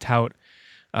that they tout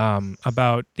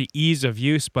about the ease of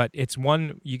use, but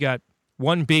you got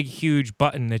one big huge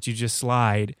button that you just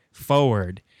slide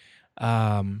forward,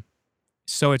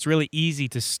 so it's really easy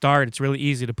to start. It's really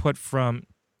easy to put from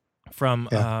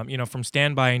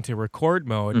standby into record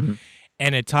mode.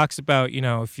 And it talks about,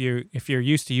 if you're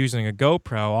used to using a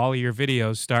GoPro, all of your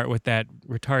videos start with that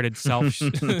retarded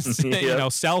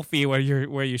selfie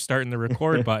where you're starting the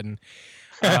record button.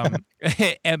 And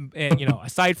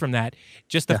aside from that,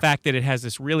 just the fact that it has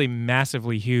this really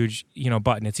massively huge,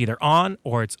 button. It's either on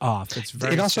or it's off. It's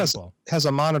very also simple. has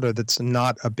a monitor that's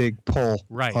not a big pull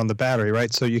on the battery,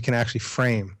 right? So you can actually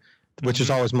frame, which is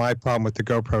always my problem with the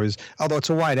GoPro is, although it's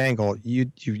a wide angle, you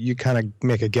kind of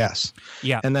make a guess.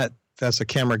 Yeah. And that's a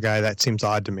camera guy, that seems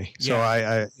odd to me. So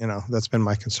I that's been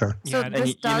my concern. So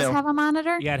this does have a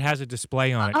monitor? Yeah, it has a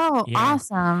display on it. Oh,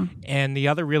 awesome. And the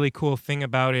other really cool thing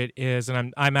about it is,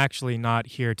 and I'm actually not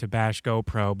here to bash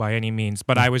GoPro by any means,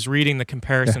 but I was reading the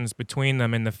comparisons between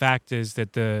them, and the fact is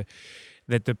that the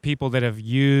people that have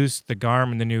used the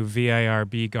Garmin, the new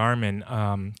VIRB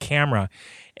Garmin camera,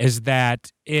 is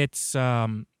that it's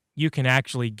you can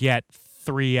actually get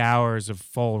 3 hours of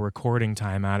full recording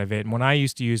time out of it. And when I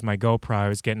used to use my GoPro, I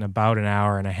was getting about an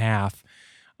hour and a half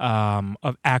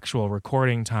of actual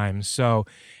recording time. So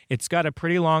it's got a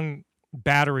pretty long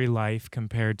battery life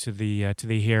compared to the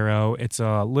Hero. It's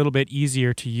a little bit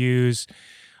easier to use,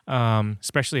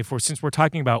 especially since we're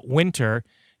talking about winter.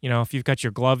 If you've got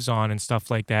your gloves on and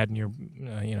stuff like that, and your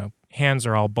hands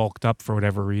are all bulked up for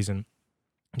whatever reason.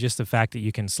 Just the fact that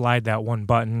you can slide that one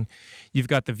button. You've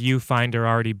got the viewfinder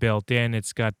already built in.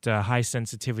 It's got high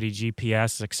sensitivity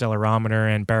GPS, accelerometer,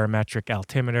 and barometric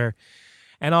altimeter,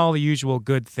 and all the usual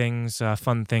good things,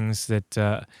 fun things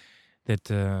that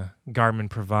Garmin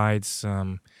provides.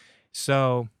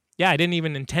 So Yeah, I didn't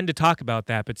even intend to talk about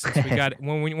that, but since we got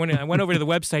when I went over to the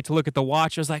website to look at the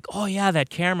watch, I was like, oh yeah,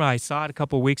 that camera, I saw it a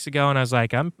couple of weeks ago, and I was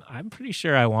like, I'm pretty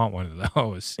sure I want one of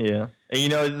those. Yeah. And you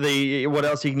know what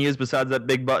else you can use besides that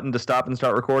big button to stop and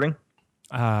start recording?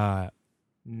 The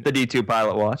D2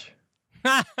 Pilot watch.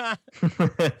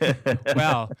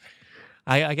 Well,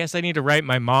 I guess I need to write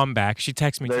my mom back. She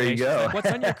texted me There today. you She's go. like,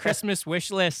 what's on your Christmas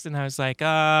wish list? And I was like,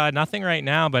 nothing right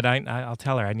now, but I'll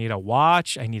tell her I need a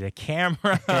watch, I need a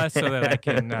camera so that I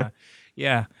can,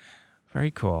 yeah,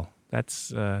 very cool.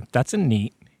 That's a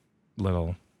neat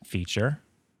little feature.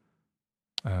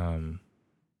 Yeah,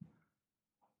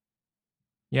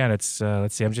 let's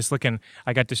see. I'm just looking.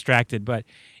 I got distracted, but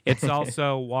it's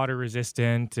also water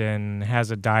resistant and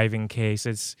has a diving case.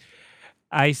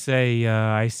 I say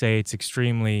it's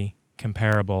extremely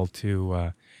comparable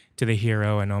to the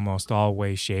Hero in almost all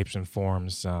ways, shapes, and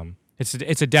forms.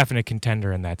 It's a definite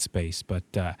contender in that space, but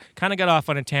kind of got off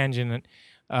on a tangent.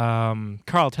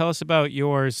 Carl, tell us about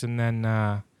yours, and then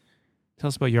tell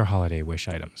us about your holiday wish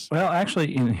items. Well,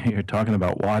 actually, you're talking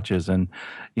about watches, and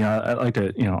I'd like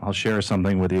to, I'll share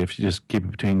something with you if you just keep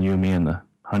it between you, me, and the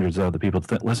hundreds of other people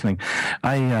listening.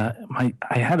 I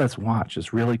had this watch,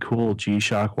 this really cool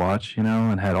G-Shock watch,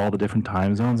 and had all the different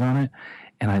time zones on it,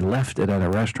 and I left it at a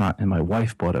restaurant, and my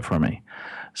wife bought it for me.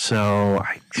 So,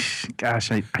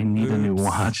 I need a new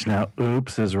watch now.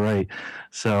 Oops is right.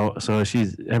 So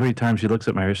she's every time she looks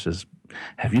at my wrist, says,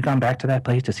 have you gone back to that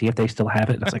place to see if they still have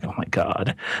it? And I was like, oh my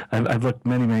God. I've looked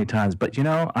many, many times. But,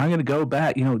 I'm going to go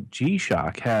back.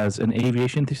 G-Shock has an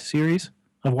aviation series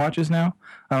of watches now.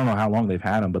 I don't know how long they've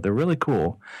had them, but they're really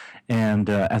cool. And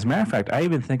as a matter of fact, I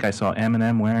even think I saw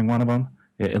Eminem wearing one of them.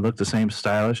 It looked the same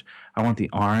stylish. I want the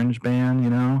orange band,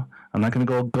 I'm not going to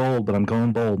go gold, but I'm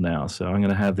going bold now. So I'm going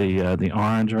to have the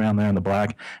orange around there and the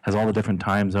black. Has all the different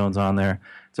time zones on there.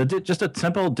 So just a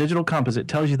simple digital compass. It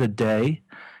tells you the day.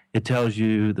 It tells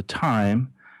you the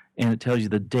time, and it tells you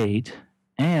the date,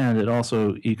 and it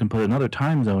also, you can put another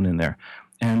time zone in there.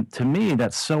 And to me,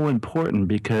 that's so important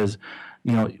because,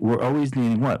 we're always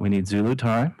needing what? We need Zulu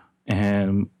time,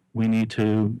 and we need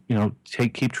to,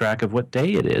 keep track of what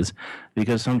day it is,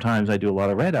 because sometimes I do a lot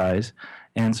of red eyes.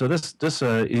 And so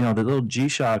the little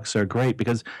G-Shocks are great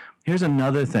because here's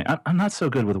another thing. I'm not so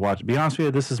good with watches. To be honest with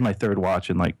you, this is my third watch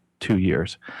in like 2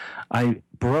 years. I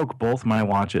broke both my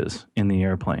watches in the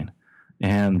airplane,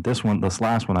 and this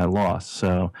last one I lost.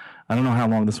 So I don't know how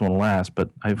long this one will last, but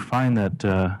I find that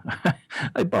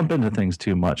I bump into things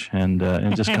too much, and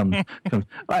it just comes.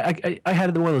 I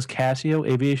had one of those Casio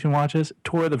aviation watches,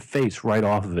 tore the face right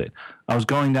off of it. I was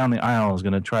going down the aisle, I was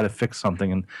going to try to fix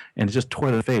something, and it just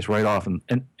tore the face right off. And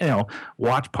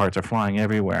watch parts are flying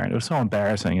everywhere, and it was so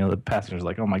embarrassing. The passengers were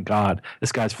like, "Oh my God,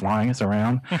 this guy's flying us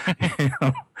around."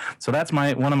 So that's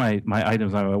one of my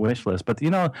items on my wish list. But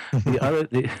the one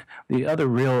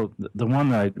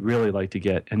that I'd really like to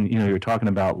get, and you're talking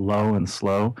about low and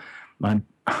slow.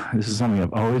 This is something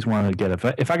I've always wanted to get.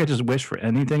 If I could just wish for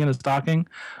anything in a stocking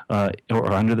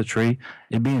or under the tree,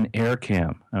 it'd be an air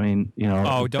cam. I mean,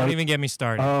 Oh, don't even get me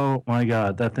started. Oh my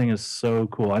God, that thing is so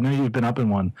cool. I know you've been up in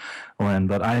one, Len,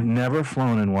 but I've never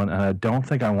flown in one, and I don't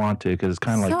think I want to because it's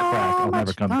kind of like crack. I'll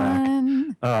never come back.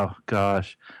 Oh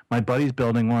gosh, my buddy's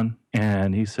building one,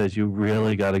 and he says you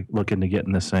really got to look into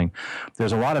getting this thing.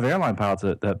 There's a lot of airline pilots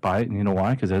that buy it, and you know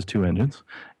why? Because it has 2 engines,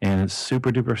 and it's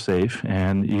super duper safe,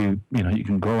 and you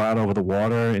can go out over the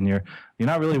water, and you're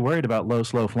not really worried about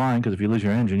slow flying because if you lose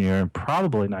your engine, you're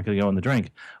probably not going to go in the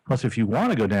drink. Plus, if you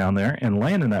want to go down there and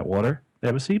land in that water, they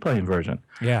have a seaplane version.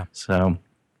 Yeah. So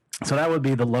that would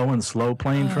be the low and slow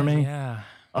plane for me. Yeah.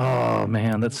 Oh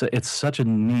man, it's such a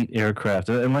neat aircraft,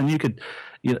 and when you could,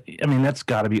 that's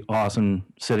got to be awesome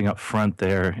sitting up front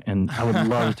there, and I would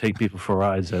love to take people for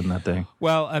rides in that thing.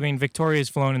 Well, Victoria's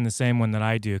flown in the same one that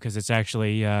I do because it's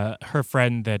actually her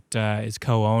friend that is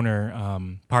co-owner,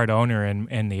 part owner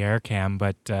in the AirCam.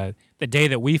 But the day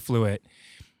that we flew it,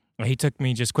 he took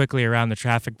me just quickly around the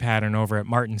traffic pattern over at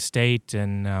Martin State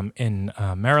in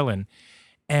Maryland,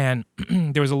 and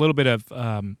there was a little bit of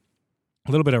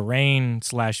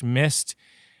rain/mist.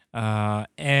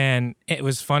 And it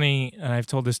was funny, and I've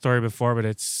told this story before, but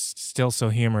it's still so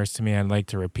humorous to me, I'd like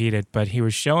to repeat it. But he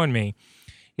was showing me,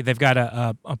 they've got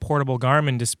a portable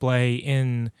Garmin display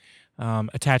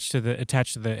attached to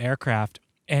the aircraft,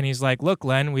 and he's like, "Look,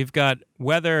 Len, we've got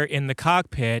weather in the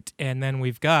cockpit, and then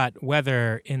we've got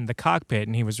weather in the cockpit,"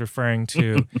 and he was referring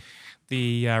to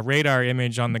the radar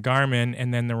image on the Garmin,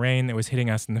 and then the rain that was hitting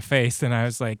us in the face. And I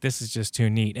was like, "This is just too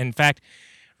neat." In fact,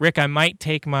 Rick, I might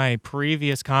take my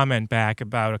previous comment back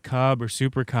about a Cub or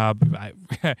Super Cub.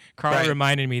 Carl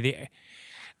reminded me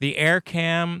The air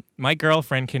cam, my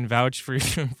girlfriend can vouch for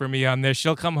for me on this.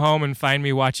 She'll come home and find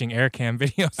me watching air cam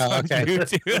videos on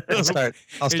YouTube.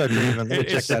 I'll start dreaming. Let me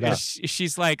check that out.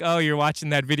 She's like, "Oh, you're watching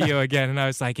that video again," and I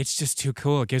was like, "It's just too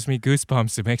cool. It gives me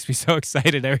goosebumps. It makes me so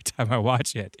excited every time I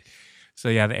watch it." So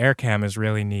yeah, the air cam is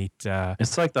really neat.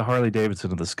 It's like the Harley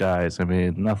Davidson of the skies. I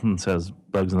mean, nothing says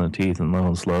bugs in the teeth and low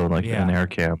and slow like an air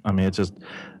cam. I mean, it's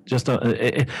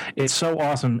it's so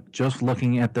awesome just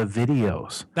looking at the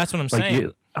videos. That's what I'm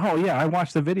saying. I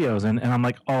watch the videos and I'm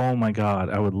like, oh my God,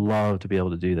 I would love to be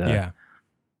able to do that. Yeah.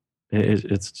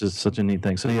 It's just such a neat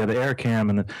thing. So yeah, the air cam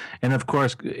and of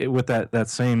course with that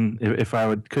same, if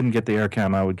I couldn't get the air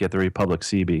cam, I would get the Republic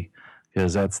CB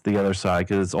because that's the other side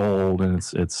because it's old and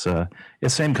it's the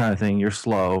same kind of thing. You're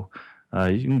slow.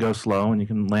 You can go slow and you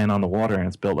can land on the water and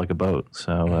it's built like a boat.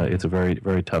 So it's a very,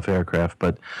 very tough aircraft.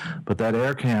 But that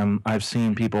air cam, I've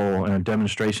seen people in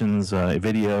demonstrations,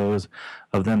 videos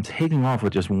of them taking off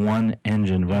with just one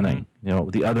engine running,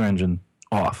 the other engine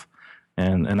off.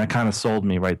 And that kind of sold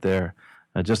me right there.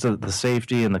 Just the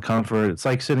safety and the comfort. It's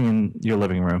like sitting in your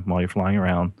living room while you're flying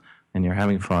around and you're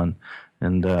having fun.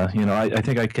 And, I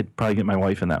think I could probably get my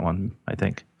wife in that one, I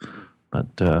think. But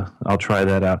I'll try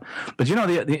that out. But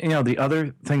the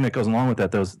other thing that goes along with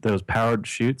that, those powered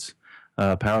parachutes,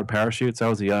 that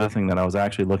was the other thing that I was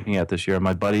actually looking at this year.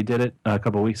 My buddy did it a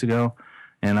couple of weeks ago,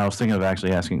 and I was thinking of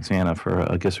actually asking Santa for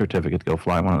a gift certificate to go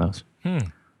fly one of those.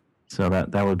 So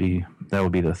that would be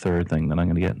the third thing that I'm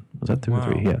going to get. Was that 2 or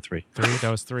 3? Yeah, 3. 3. That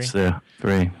was 3. So,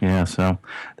 3. Yeah. So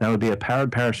that would be a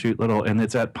powered parachute and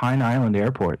it's at Pine Island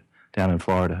Airport down in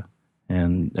Florida,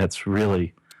 and that's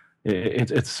really.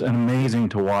 It's amazing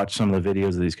to watch some of the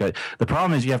videos of these guys. The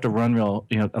problem is you have to run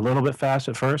a little bit fast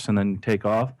at first and then take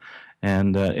off,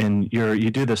 and you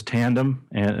do this tandem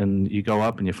and you go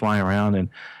up and you fly around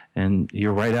and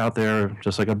you're right out there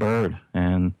just like a bird.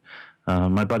 And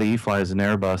my buddy he flies an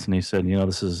Airbus and he said,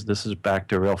 this is back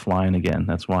to real flying again.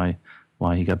 That's why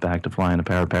he got back to flying a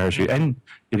powered parachute, and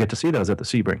you get to see those at the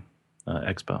Sebring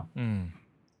Expo.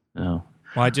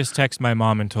 Well, I just texted my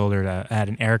mom and told her to add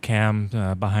an air cam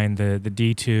behind the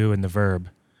D2 and the Verb.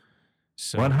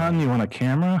 So, what, hon? You want a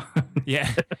camera?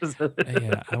 Yeah.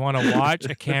 I want to watch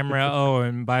a camera. Oh,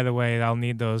 and by the way, I'll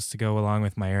need those to go along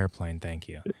with my airplane. Thank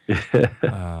you.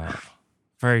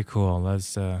 Very cool.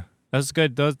 That's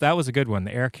good. That was a good one,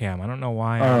 the air cam. I don't know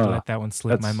why I let that one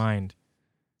slip my mind.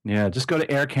 Yeah, just go to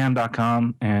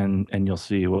aircam.com and you'll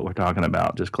see what we're talking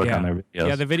about. Just click on their videos.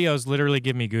 Yeah, the videos literally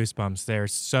give me goosebumps.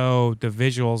 The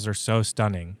visuals are so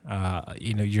stunning.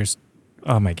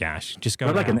 Oh my gosh, just go.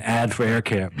 They're like an ad for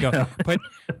aircam. Go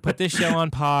put this show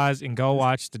on pause and go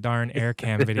watch the darn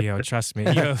aircam video. Trust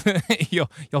me,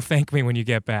 you'll thank me when you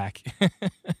get back.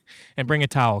 And bring a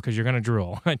towel because you're gonna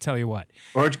drool. I tell you what.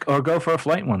 Or go for a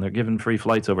flight one. They're giving free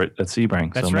flights over at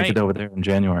Sebring. That's so right. Make it over there in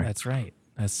January. That's right.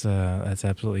 That's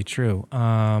absolutely true.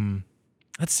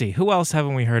 Let's see. Who else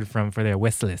haven't we heard from for their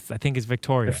wish list? I think it's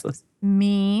Victoria.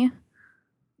 Me.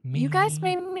 You guys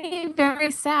made me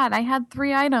very sad. I had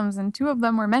 3 items and 2 of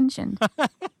them were mentioned.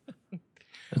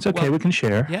 It's okay. We can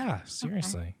share. Yeah,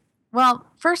 seriously. Okay. Well,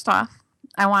 first off,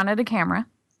 I wanted a camera.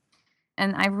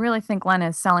 And I really think Len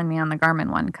is selling me on the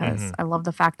Garmin one because I love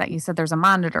the fact that you said there's a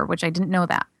monitor, which I didn't know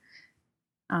that.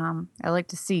 I like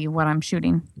to see what I'm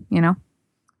shooting,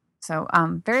 So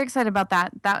very excited about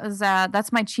that.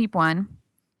 That's my cheap one.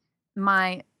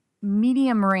 My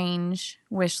medium range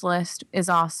wish list is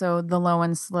also the low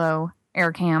and slow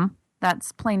air cam.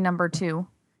 That's plane number 2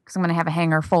 because I'm going to have a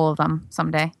hangar full of them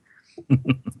someday.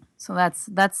 So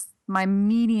that's my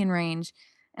median range.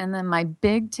 And then my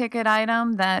big ticket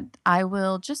item that I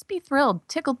will just be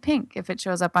tickled pink if it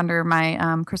shows up under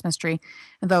my Christmas tree,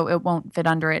 though it won't fit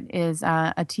under it, is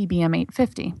a TBM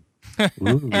 850.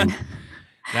 And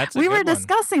we were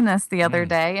discussing this the other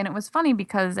day, and it was funny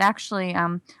because actually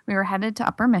we were headed to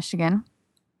Upper Michigan,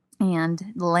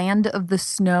 and land of the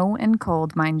snow and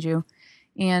cold, mind you.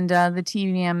 And the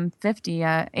TBM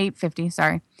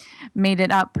 850, made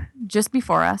it up just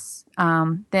before us.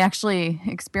 They actually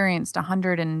experienced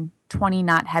 120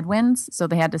 knot headwinds, so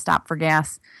they had to stop for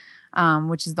gas,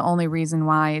 which is the only reason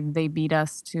why they beat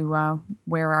us to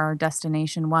where our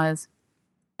destination was.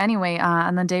 Anyway,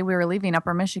 on the day we were leaving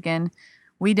Upper Michigan,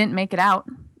 we didn't make it out,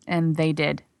 and they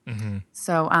did. Mm-hmm.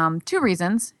 So 2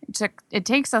 reasons. It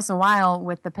takes us a while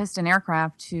with the piston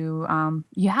aircraft to,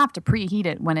 you have to preheat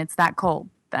it when it's that cold.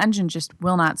 The engine just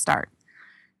will not start.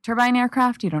 Turbine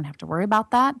aircraft, you don't have to worry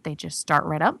about that. They just start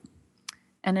right up.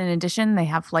 And in addition, they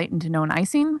have flight into known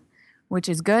icing, which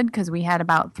is good because we had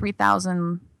about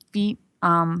 3,000 feet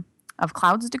of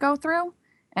clouds to go through.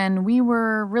 And we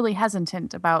were really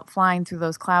hesitant about flying through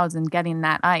those clouds and getting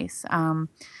that ice. The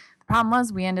problem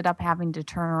was we ended up having to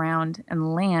turn around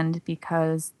and land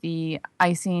because the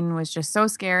icing was just so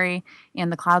scary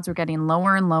and the clouds were getting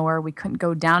lower and lower. We couldn't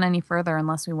go down any further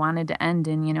unless we wanted to end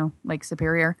in, Lake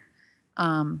Superior.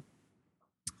 Flying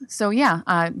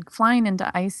into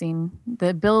icing, the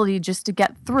ability just to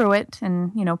get through it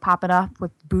and, pop it up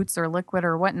with boots or liquid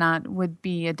or whatnot would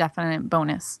be a definite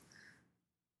bonus.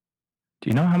 Do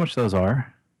you know how much those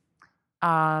are?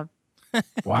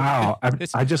 Wow.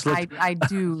 I just looked. I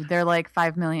do. They're like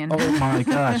 $5 million. Oh my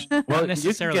gosh. Well, you can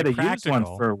necessarily get a used one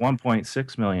practical. for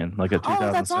 $1.6 million, like a 2007.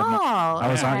 Oh, that's all. I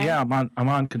was Okay. I'm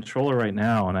on controller right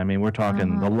now, and I mean, we're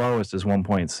talking the lowest is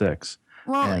 1.6.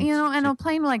 Well, And and a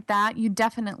plane like that, you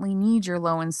definitely need your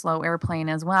low and slow airplane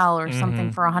as well, or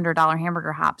something for $100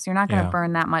 hamburger hops. You're not going to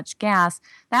burn that much gas.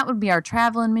 That would be our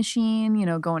traveling machine,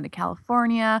 going to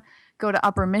California, go to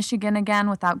Upper Michigan again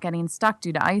without getting stuck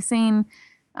due to icing.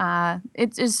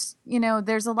 It's just,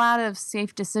 there's a lot of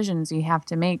safe decisions you have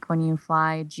to make when you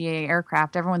fly GA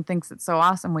aircraft. Everyone thinks it's so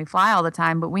awesome. We fly all the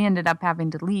time, but we ended up having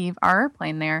to leave our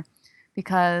airplane there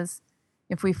because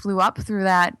if we flew up through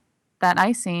that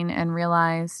icing and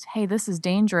realized, hey, this is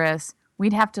dangerous,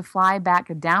 we'd have to fly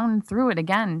back down through it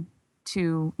again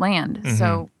to land.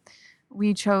 So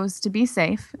we chose to be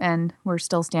safe, and we're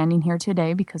still standing here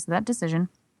today because of that decision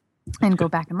and go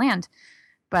back and land.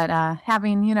 But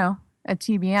having, a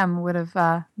TBM would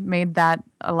have made that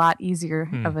a lot easier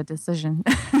of a decision.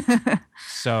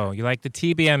 So you like the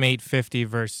TBM 850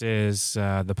 versus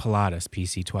the Pilatus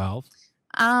PC-12?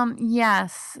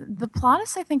 Yes. The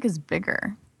Pilatus, I think, is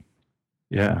bigger.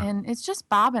 Yeah. And it's just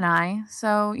Bob and I.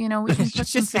 So, we can put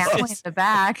some family in the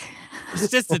back. It's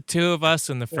just the two of us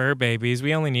and the fur babies.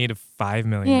 We only need a $5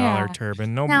 million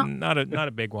turbine. No, Now- not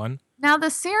a big one. Now,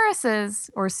 the Cirruses,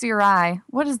 or Cirri,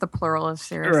 what is the plural of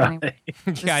Cirrus anyway?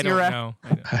 Yeah, I don't Sierra. know.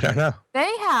 I don't know.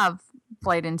 They have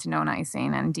flight into known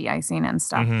icing and de-icing and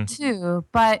stuff Mhm. too.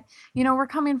 But, we're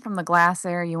coming from the glass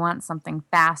air. You want something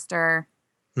faster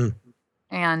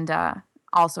and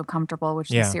also comfortable, which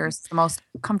Yeah. the Cirrus is the most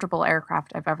comfortable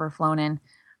aircraft I've ever flown in.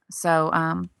 So,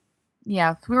 we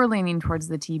were leaning towards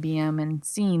the TBM, and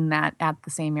seeing that at the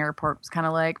same airport was kind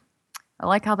of like, I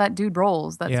like how that dude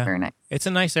rolls. That's Yeah. very nice. It's a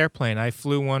nice airplane. I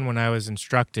flew one when I was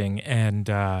instructing, and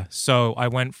so I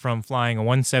went from flying a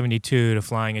 172 to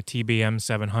flying a TBM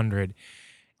 700.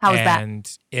 How was that?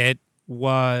 And it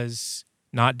was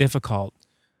not difficult.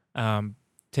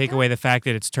 Take away the fact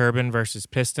that it's turbine versus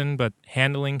piston, but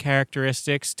handling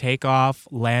characteristics, takeoff,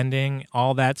 landing,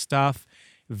 all that stuff,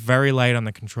 very light on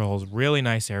the controls. Really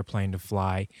nice airplane to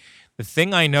fly. The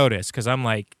thing I noticed, because I'm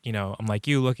like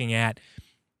you looking at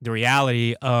the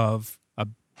reality of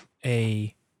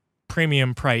a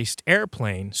premium priced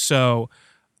airplane. So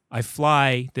I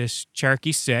fly this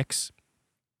Cherokee 6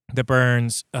 that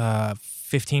burns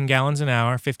 16 gallons an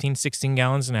hour,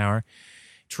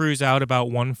 trues out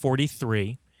about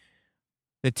 143.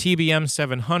 The TBM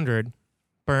 700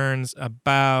 burns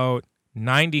about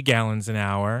 90 gallons an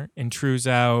hour and trues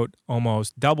out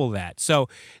almost double that. So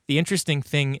the interesting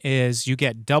thing is you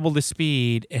get double the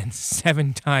speed and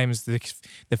 7 times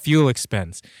the fuel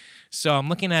expense. So I'm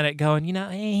looking at it going,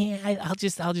 I'll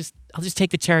just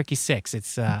take the Cherokee 6.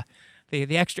 It's the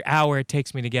extra hour it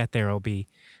takes me to get there will be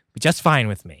just fine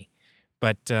with me.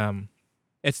 But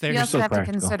it's there. You also so have to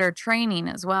practical. consider training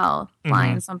as well.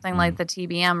 Flying something like the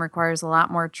TBM requires a lot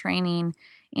more training,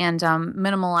 and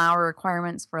minimal hour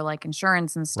requirements for like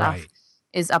insurance and stuff Right.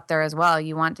 is up there as well.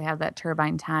 You want to have that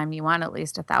turbine time. You want at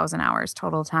least 1,000 hours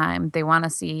total time. They want to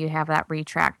see you have that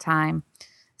retract time,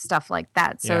 stuff like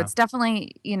that. So Yeah. it's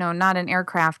definitely, not an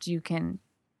aircraft you can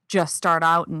just start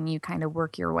out and you kind of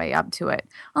work your way up to it.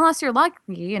 Unless you're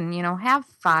lucky and, have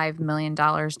 $5 million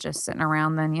just sitting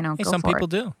around, then, Hey, go some for people it.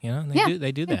 do.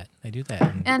 They do that. They do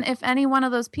that. And if any one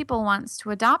of those people wants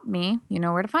to adopt me, you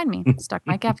know where to find me. Stuck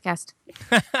Mike Avcast.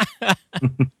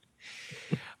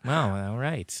 Well, all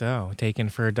right. So taken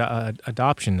for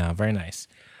adoption now. Very nice.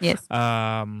 Yes.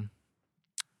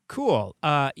 Cool.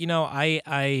 You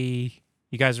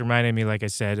guys reminded me, like I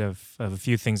said, of a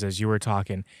few things as you were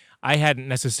talking. I hadn't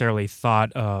necessarily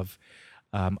thought of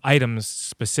items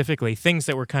specifically. Things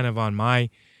that were kind of on my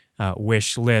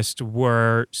wish list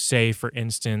were, say, for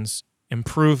instance,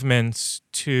 improvements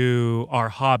to our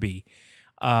hobby,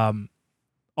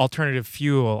 alternative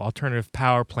fuel, alternative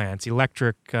power plants,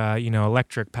 electric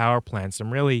power plants.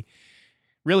 I'm really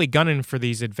gunning for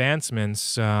these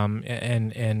advancements,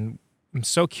 and I'm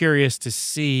so curious to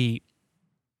see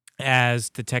as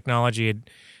the technology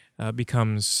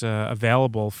becomes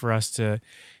available for us to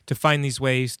find these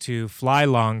ways to fly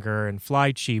longer and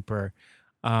fly cheaper.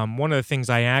 One of the things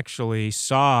I actually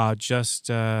saw just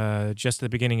at the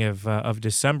beginning of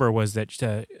December was that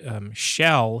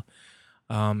Shell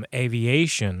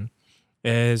Aviation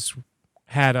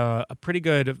had a pretty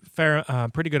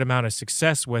good amount of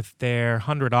success with their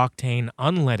 100 octane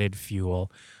unleaded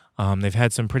fuel. They've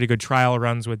had some pretty good trial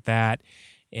runs with that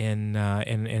in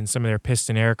some of their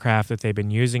piston aircraft that they've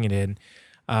been using it in.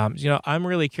 I'm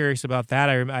really curious about that.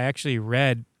 I actually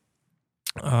read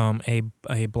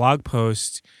a blog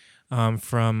post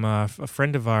from a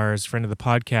friend of ours, friend of the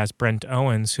podcast, Brent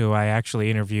Owens, who I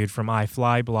actually interviewed from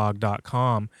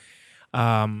iFlyblog.com.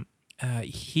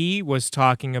 He was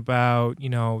talking about,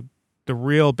 the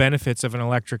real benefits of an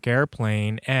electric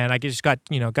airplane, and I just got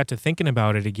to thinking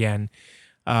about it again.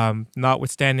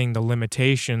 Notwithstanding the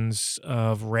limitations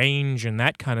of range and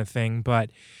that kind of thing, but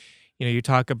you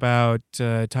talk about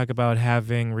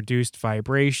having reduced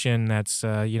vibration. That's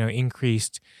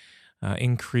increased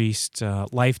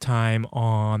lifetime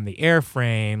on the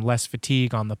airframe, less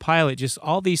fatigue on the pilot. Just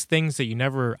all these things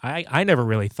that I never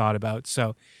really thought about.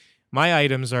 So my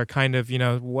items are kind of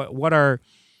what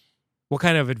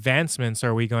kind of advancements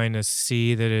are we going to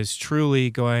see that is truly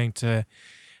going to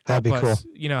help us,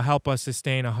 help us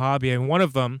sustain a hobby. And one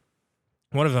of them,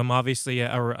 obviously,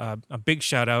 a big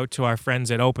shout out to our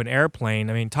friends at Open Airplane.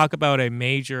 I mean, talk about a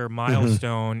major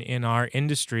milestone in our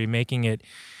industry, making it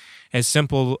as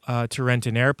simple to rent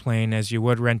an airplane as you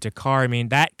would rent a car. I mean,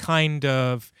 that kind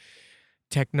of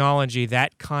technology,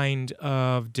 that kind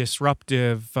of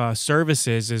disruptive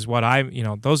services is what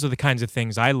those are the kinds of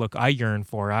things I yearn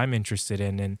for, I'm interested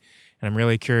in, and I'm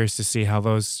really curious to see how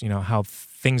those, how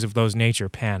things of those nature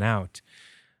pan out.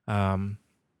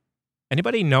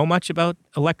 Anybody know much about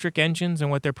electric engines and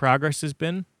what their progress has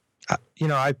been?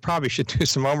 I probably should do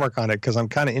some homework on it because I'm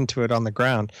kind of into it on the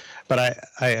ground. But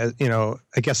I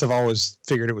guess I've always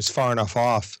figured it was far enough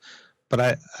off.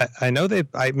 But I know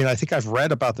I think I've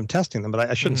read about them testing them, but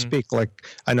I shouldn't speak like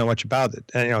I know much about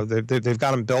it. And they've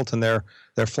got them built and they're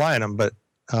flying them. But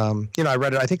I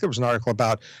read it. I think there was an article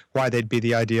about why they'd be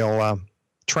the ideal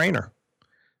trainer.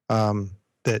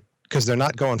 That because they're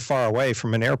not going far away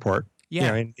from an airport.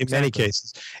 Yeah, in exactly. many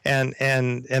cases, and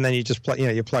then you just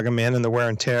you plug them in, and the wear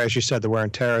and tear, as you said, the wear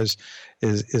and tear is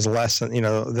less than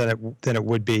than it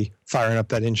would be firing up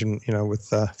that engine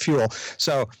with fuel.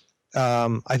 So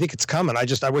I think it's coming. I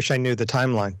wish I knew the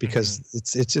timeline because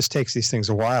it just takes these things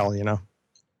a while,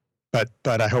 But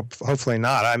I hopefully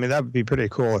not. I mean, that would be pretty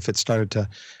cool if it started to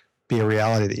be a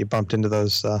reality that you bumped into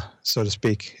those, so to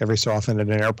speak, every so often at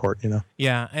an airport.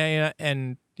 Yeah,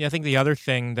 and. Yeah, I think the other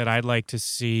thing that I'd like to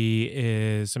see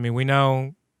is, I mean, we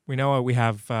know what we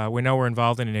have. We know we're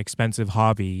involved in an expensive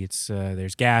hobby. It's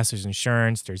there's gas, there's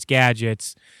insurance, there's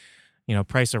gadgets.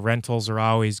 Price of rentals are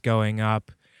always going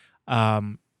up.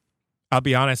 I'll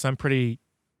be honest, I'm pretty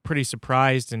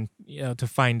surprised and to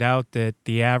find out that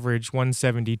the average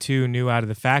 172 new out of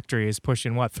the factory is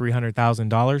pushing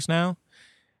 $300,000 now,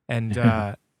 and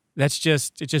it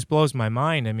just blows my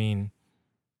mind. I mean.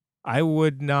 I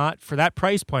would not, for that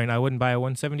price point, I wouldn't buy a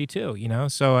 172,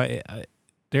 So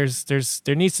there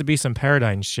needs to be some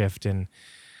paradigm shift in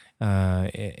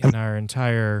our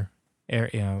entire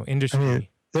industry. I mean,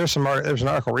 there's an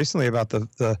article recently about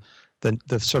the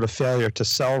sort of failure to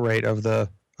sell rate of their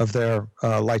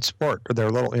light sport, or their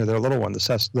little one, the little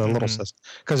Cessna,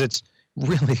 because it's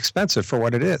really expensive for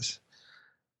what it is.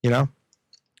 Yeah,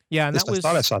 and I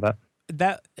thought I saw that.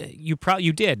 That you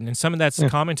did, and some of that's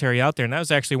commentary out there, and that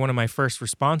was actually one of my first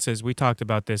responses. We talked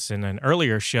about this in an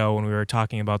earlier show when we were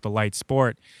talking about the light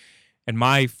sport, and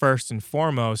my first and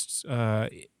foremost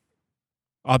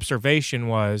observation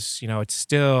was, it's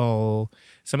still,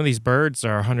 some of these birds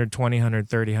are $120,000,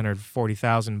 $130,000,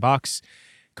 $140,000.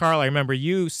 Carl, I remember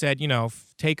you said,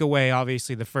 take away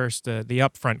obviously the first the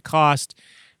upfront cost,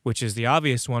 which is the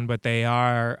obvious one, but they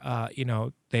are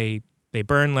they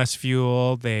burn less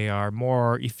fuel. They are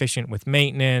more efficient with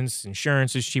maintenance.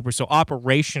 Insurance is cheaper. So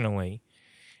operationally,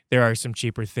 there are some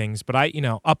cheaper things. But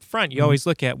up front, you always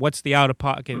look at what's the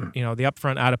out-of-pocket, the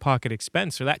upfront out-of-pocket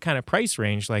expense. So that kind of price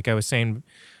range, like I was saying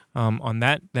on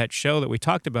that show that we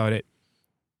talked about it,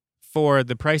 for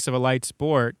the price of a light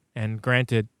sport, and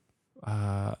granted,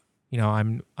 I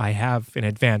have an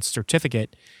advanced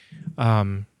certificate,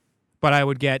 but I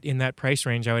would get in that price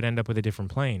range, I would end up with a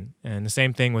different plane. And the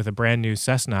same thing with a brand new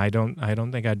Cessna. I don't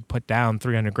think I'd put down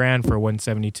 $300,000 for a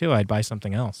 172. I'd buy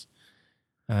something else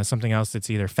that's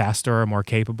either faster or more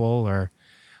capable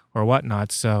or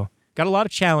whatnot. So got a lot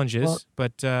of challenges,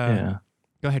 but go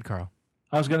ahead, Carl.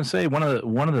 I was going to say one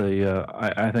of the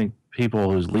I think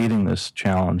people who's leading this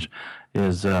challenge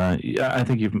is I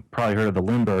think you've probably heard of the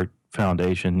Lindbergh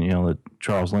foundation, the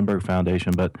Charles Lindbergh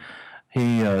Foundation, but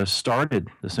he started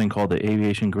this thing called the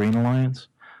Aviation Green Alliance,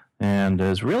 and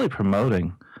is really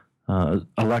promoting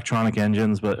electric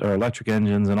engines,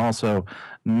 and also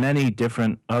many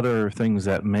different other things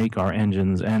that make our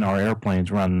engines and our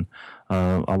airplanes run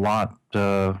a lot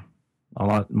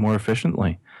more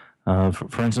efficiently.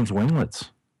 For instance,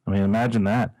 winglets. I mean, imagine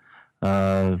that.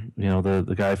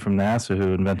 The guy from NASA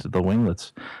who invented the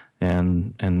winglets,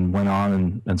 and went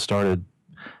on and started.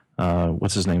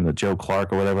 What's his name? Joe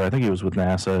Clark or whatever. I think he was with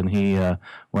NASA, and he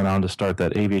went on to start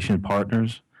that Aviation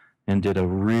Partners, and did a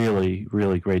really,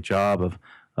 really great job of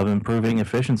improving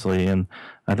efficiency. And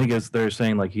I think they're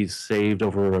saying like he's saved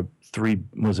over 3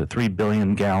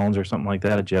 billion gallons or something like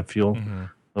that of jet fuel.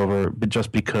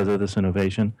 Just because of this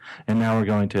innovation. And now we're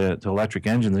going to electric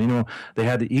engines. They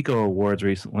had the Eco Awards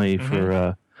recently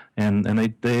for and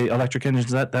they electric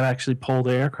engines that actually pull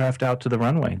the aircraft out to the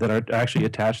runway, that are actually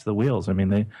attached to the wheels. I mean,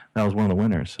 that was one of the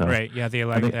winners. So right, yeah,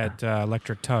 that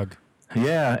electric tug.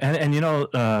 Yeah,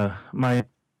 and my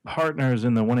partners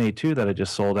in the 182 that I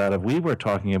just sold out of, we were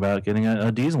talking about getting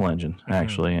a diesel engine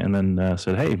actually, and then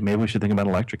said, hey, maybe we should think about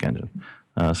an electric engine.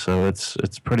 So it's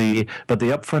pretty, but the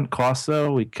upfront cost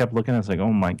though, we kept looking at it, it's like,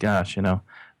 oh my gosh,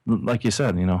 like you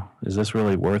said, is this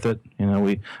really worth it?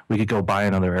 We could go buy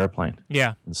another airplane.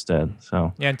 Yeah. Instead.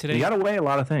 So yeah, and today you got to weigh a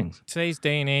lot of things. Today's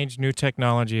day and age, new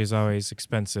technology is always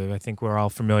expensive. I think we're all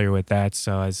familiar with that.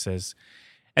 So as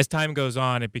time goes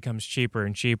on, it becomes cheaper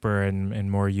and cheaper,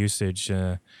 and more usage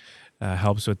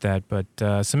helps with that. But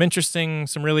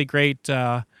some really great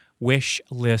wish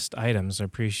list items. I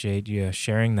appreciate you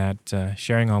sharing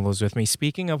all those with me.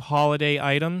 Speaking of holiday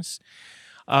items,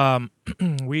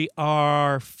 we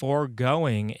are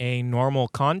foregoing a normal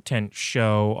content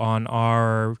show on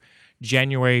our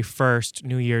January 1st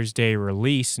New Year's Day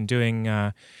release, and doing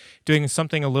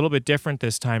something a little bit different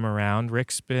this time around.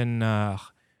 Rick's been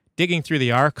digging through the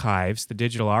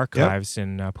digital archives,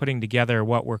 and putting together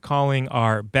what we're calling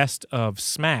our Best of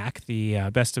Smack,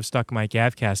 the Best of Stuck Mike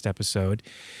Avcast episode.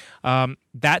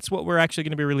 That's what we're actually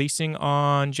going to be releasing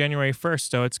on January 1st.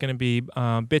 So it's going to be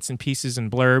bits and pieces and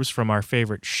blurbs from our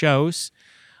favorite shows.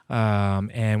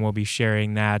 And we'll be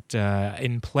sharing that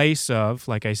in place of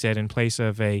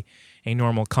a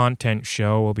normal content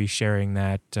show. We'll be sharing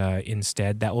that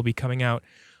instead. That will be coming out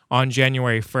on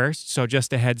January 1st. So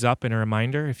just a heads up and a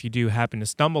reminder, if you do happen to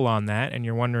stumble on that and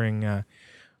you're wondering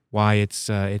why it's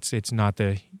not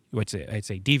it's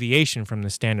a deviation from the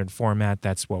standard format,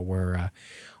 that's what we're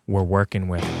working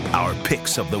with. Our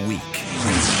picks of the week.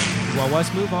 Well,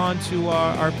 let's move on to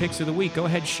our picks of the week. Go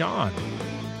ahead, Sean.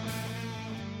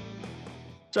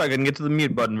 Sorry, I couldn't get to the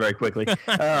mute button very quickly.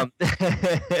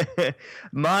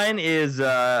 Mine is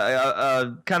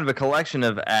kind of a collection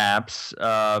of apps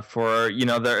for,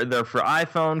 they're for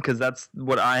iPhone, because that's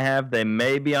what I have. They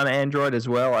may be on Android as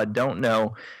well. I don't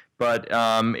know. But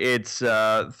it's 3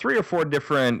 or 4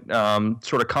 different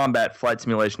sort of combat flight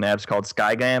simulation apps called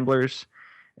Sky Gamblers.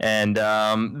 And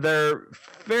they're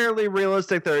fairly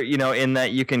realistic. They're, in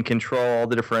that you can control all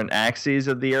the different axes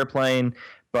of the airplane.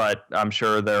 But I'm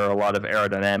sure there are a lot of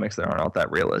aerodynamics that aren't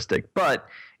that realistic. But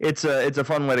it's a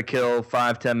fun way to kill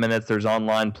 5-10 minutes. There's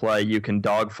online play. You can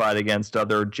dogfight against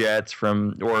other jets or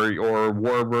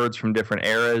warbirds from different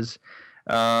eras,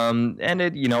 and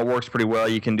it works pretty well.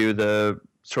 You can do the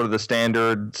sort of the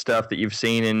standard stuff that you've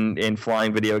seen in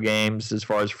flying video games, as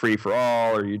far as free for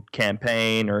all, or you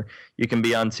campaign, or you can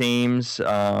be on teams.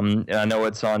 And I know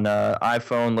it's on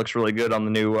iPhone. Looks really good on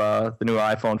the new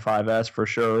iPhone 5S for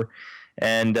sure.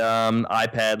 And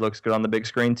iPad looks good on the big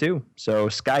screen, too. So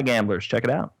Sky Gamblers, check it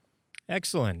out.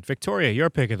 Excellent. Victoria, your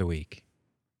pick of the week.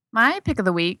 My pick of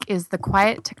the week is the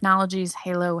Quiet Technologies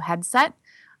Halo headset.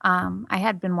 I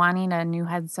had been wanting a new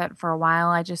headset for a while.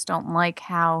 I just don't like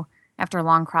how, after a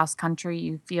long cross-country,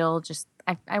 you feel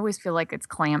I always feel like it's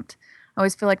clamped. I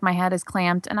always feel like my head is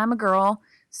clamped, and I'm a girl,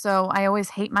 so I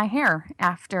always hate my hair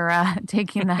after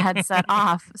taking the headset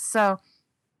off. So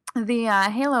the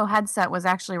Halo headset was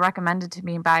actually recommended to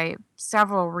me by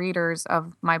several readers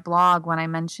of my blog when I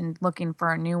mentioned looking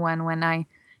for a new one when I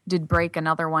did break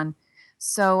another one.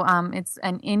 So it's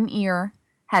an in-ear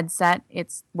headset.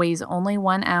 It weighs only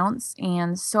 1 ounce,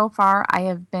 and so far I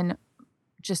have been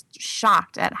just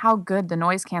shocked at how good the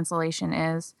noise cancellation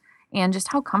is and just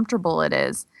how comfortable it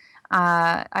is.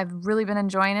 I've really been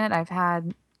enjoying it. I've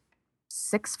had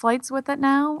 6 flights with it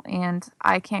now, and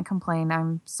I can't complain.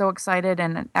 I'm so excited,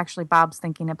 and actually Bob's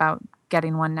thinking about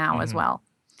getting one now as well.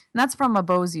 And that's from a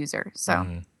Bose user, so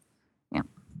yeah.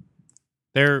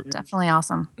 They're definitely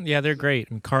awesome. Yeah, they're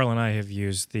great. And Carl and I have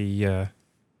used the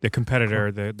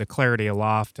competitor, the Clarity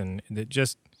Aloft, and it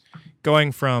just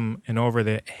going from an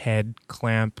over-the-head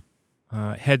clamp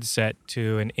headset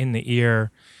to an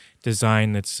in-the-ear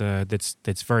design that's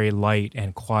very light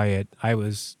and quiet.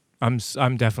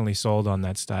 I'm definitely sold on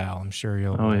that style. I'm sure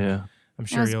you'll. Oh yeah. I'm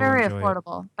sure It's you'll very enjoy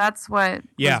affordable. That's what.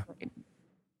 Yeah. was great.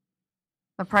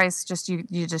 The price, just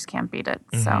you just can't beat it.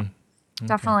 it. So Mhm.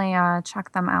 definitely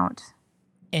check them out.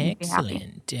 You'd be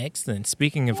happy. Excellent.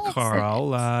 Speaking of Excellent.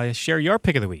 Carl, share your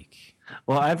pick of the week.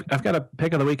 Well, I've got a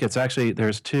pick of the week. It's actually,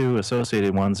 there's two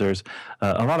associated ones. There's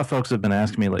a lot of folks have been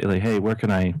asking me lately, hey, where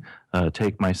can I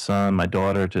take my son, my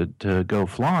daughter to go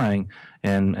flying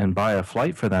and buy a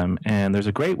flight for them? And there's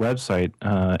a great website,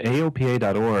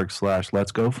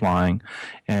 aopa.org/letsgoflying,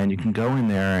 and you can go in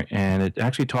there, and it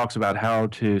actually talks about how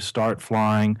to start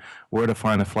flying, where to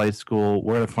find a flight school,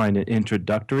 where to find an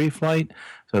introductory flight.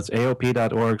 So it's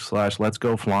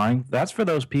aop.org/letsgoflying. That's for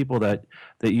those people that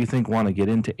you think want to get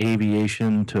into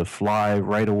aviation, to fly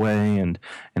right away, and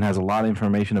has a lot of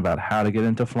information about how to get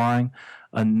into flying.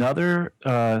 Another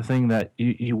thing that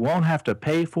you won't have to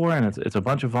pay for, and it's a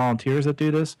bunch of volunteers that do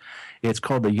this. It's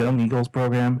called the Young Eagles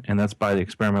Program, and that's by the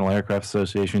Experimental Aircraft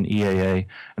Association, EAA,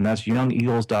 and that's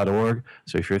youngeagles.org.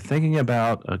 So if you're thinking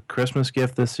about a Christmas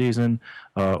gift this season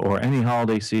or any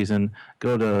holiday season,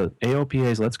 go to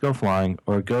AOPA's Let's Go Flying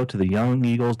or go to the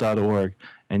youngeagles.org,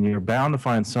 and you're bound to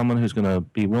find someone who's going to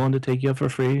be willing to take you up for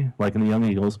free, like in the Young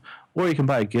Eagles, or you can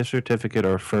buy a gift certificate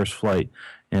or a first flight.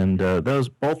 And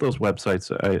both those websites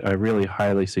I really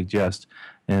highly suggest.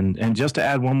 And just to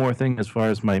add one more thing, as far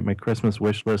as my Christmas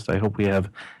wish list, I hope we have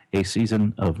a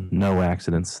season of no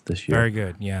accidents this year. Very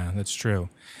good. Yeah, that's true.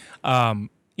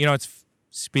 It's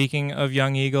speaking of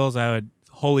Young Eagles, I would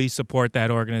wholly support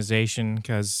that organization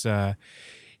because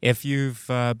if you've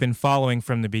been following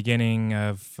from the beginning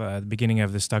of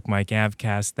the Stuck Mike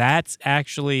Avcast, that's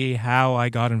actually how I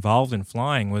got involved in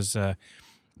flying. Was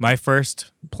my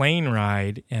first plane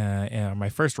ride, my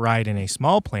first ride in a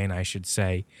small plane, I should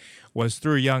say, was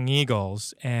through Young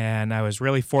Eagles, and I was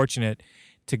really fortunate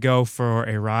to go for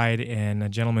a ride in a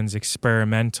gentleman's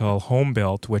experimental home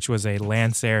built, which was a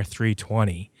Lancair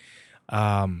 320.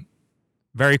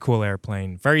 Very cool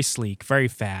airplane, very sleek, very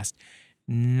fast.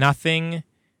 Literally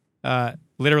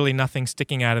nothing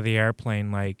sticking out of the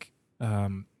airplane, like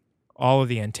all of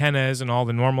the antennas and all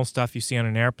the normal stuff you see on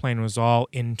an airplane was all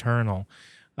internal.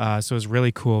 So it was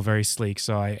really cool, very sleek.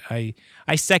 So I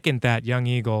second that Young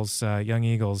Eagles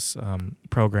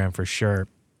program for sure.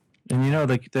 And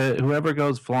whoever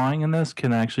goes flying in this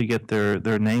can actually get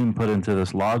their name put into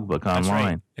this logbook online. That's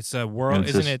right. It's a world,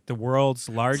 isn't it? The world's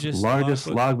largest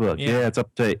logbook. Yeah, it's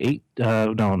up to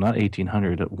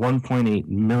 1.8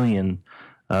 million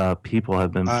people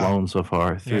have been flown so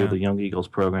far through the Young Eagles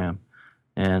program.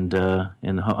 And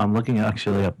I'm looking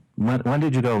actually up. When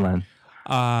did you go, Len?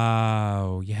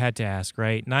 Oh, you had to ask,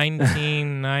 right?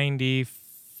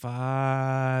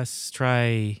 1995.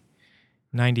 Try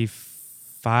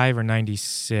 95 or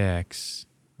 96.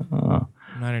 I'm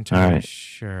not entirely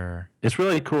sure. It's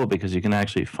really cool because you can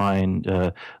actually find,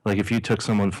 like if you took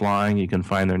someone flying, you can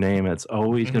find their name. It's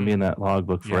always going to be in that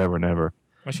logbook forever and ever.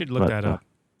 I should look that up.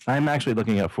 I'm actually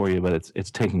looking up for you, but it's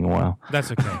taking a while.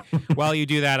 That's okay. While you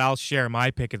do that, I'll share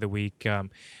my pick of the week. And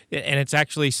it's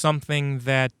actually something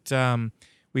that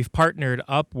we've partnered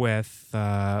up with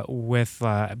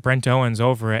Brent Owens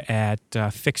over at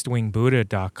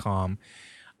fixedwingbuddha.com.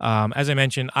 As I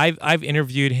mentioned, I've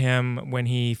interviewed him when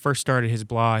he first started his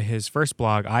first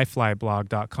blog,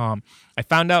 iflyblog.com. I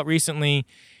found out recently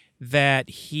that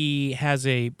he has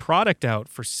a product out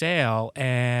for sale,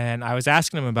 and I was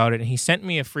asking him about it, and he sent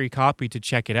me a free copy to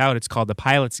check it out. It's called The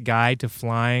Pilot's Guide to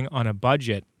Flying on a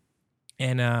Budget,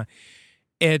 and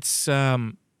it's a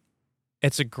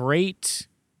great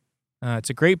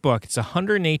book. It's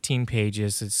 118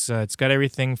 pages. It's got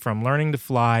everything from learning to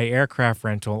fly, aircraft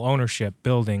rental, ownership,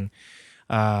 building,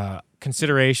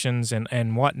 considerations,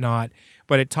 and whatnot.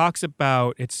 But it talks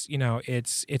about it's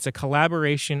a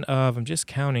collaboration of, I'm just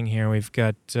counting here, we've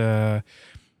got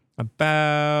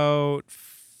about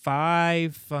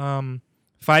five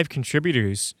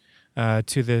contributors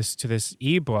to this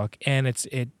ebook, and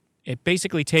it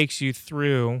basically takes you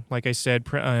through, like I said,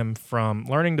 from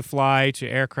learning to fly to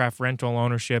aircraft rental,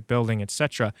 ownership, building,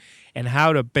 etc., and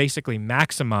how to basically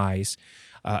maximize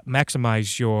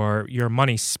your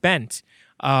money spent.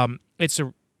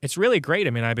 It's really great.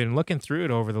 I mean, I've been looking through it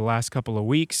over the last couple of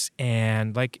weeks,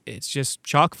 and it's just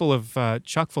chock full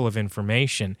of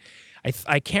information.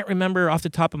 I can't remember off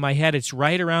the top of my head. It's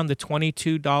right around the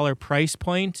 $22 price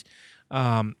point.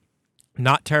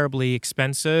 Not terribly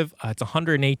expensive. It's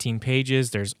 118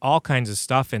 pages. There's all kinds of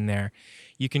stuff in there.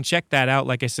 you can check that out.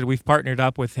 Like I said, we've partnered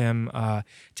up with him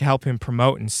to help him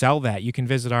promote and sell that. You can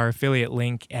visit our affiliate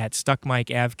link at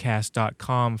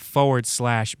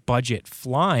stuckmikeavcast.com/budget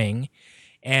flying.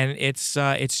 And it's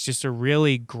just a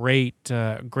really great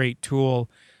tool,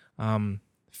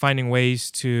 finding ways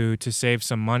to save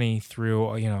some money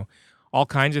through all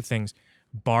kinds of things,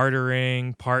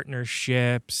 bartering,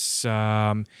 partnerships,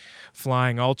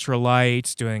 flying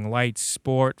ultralights, doing light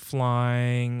sport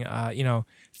flying,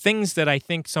 things that I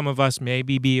think some of us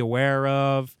maybe be aware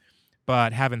of,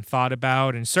 but haven't thought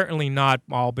about, and certainly not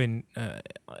all been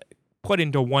put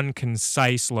into one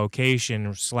concise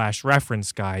location /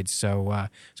 reference guide. So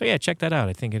yeah, check that out.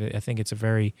 I think it's a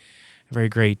very, very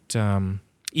great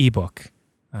ebook.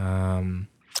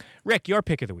 Rick, your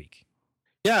pick of the week.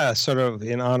 Yeah, sort of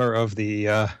in honor of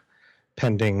the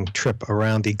pending trip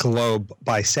around the globe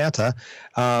by Santa.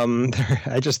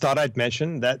 I just thought I'd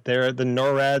mention that the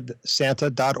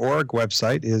NORADSanta.org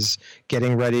website is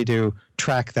getting ready to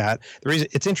track that. The reason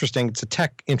it's interesting, it's a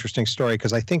interesting story,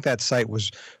 because I think that site was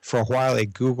for a while a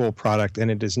Google product, and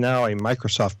it is now a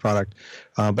Microsoft product,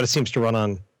 but it seems to run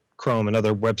on Chrome and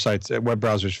other websites, web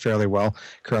browsers fairly well.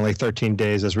 Currently 13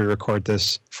 days as we record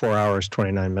this, 4 hours,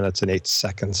 29 minutes, and 8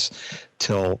 seconds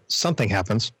till something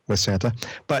happens with Santa.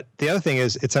 But the other thing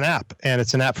is it's an app, and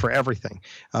it's an app for everything.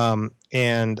 The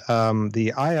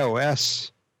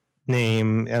iOS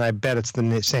name, and I bet it's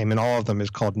the same in all of them, is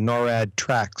called NORAD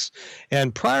Tracks.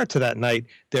 And prior to that night,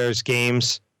 there's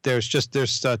games. There's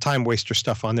time waster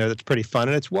stuff on there that's pretty fun,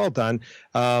 and it's well done.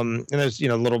 And there's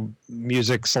little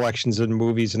music selections and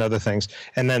movies and other things.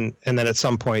 And then at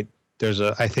some point there's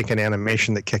I think an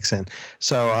animation that kicks in.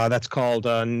 So that's called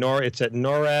it's at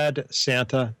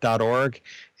NORADSanta.org,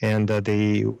 and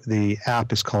the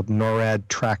app is called NORAD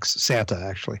Tracks Santa,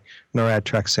 actually. NORAD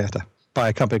Tracks Santa, by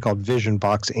a company called Vision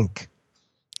Box Inc.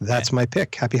 That's my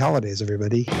pick. Happy holidays,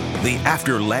 everybody. The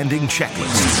After Landing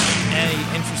Checklist.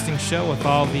 An interesting show with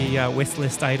all the wish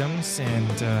list items and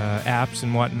apps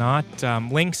and whatnot.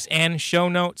 Links and show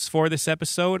notes for this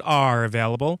episode are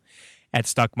available at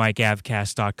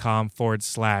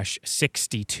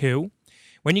stuckmikeavcast.com/62.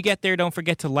 When you get there, don't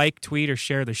forget to like, tweet, or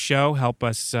share the show. Help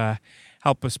us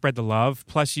spread the love.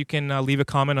 Plus, you can leave a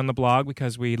comment on the blog,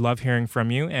 because we love hearing from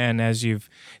you. And as you've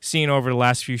seen over the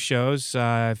last few shows,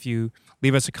 if you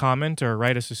leave us a comment or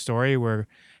write us a story, we're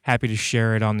happy to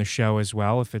share it on the show as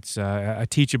well, if it's a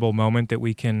teachable moment that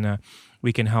we can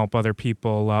help other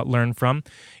people learn from.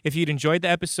 If you'd enjoyed the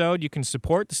episode, you can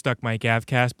support the Stuck Mike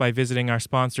Avcast by visiting our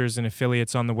sponsors and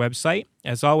affiliates on the website.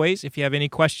 As always, if you have any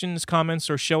questions, comments,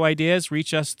 or show ideas,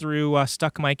 reach us through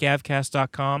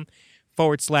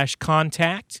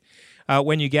stuckmikeavcast.com/contact.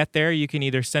 When you get there, you can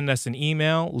either send us an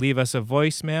email, leave us a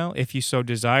voicemail. If you so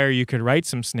desire, you could write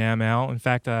some snail mail. In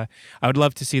fact, I would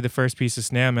love to see the first piece of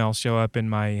snail mail show up in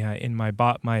my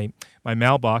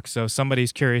mailbox. So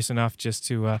somebody's curious enough just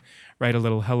to write a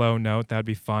little hello note. That'd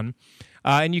be fun.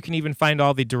 And you can even find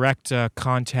all the direct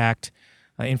contact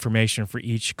information for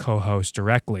each co-host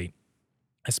directly.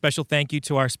 A special thank you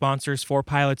to our sponsors, For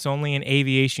Pilots Only and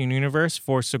Aviation Universe,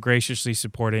 for so graciously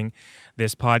supporting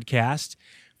this podcast.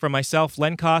 For myself,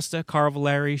 Len Costa, Carl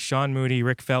Valeri, Sean Moody,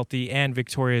 Rick Felty, and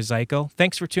Victoria Zeichel,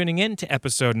 thanks for tuning in to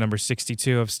episode number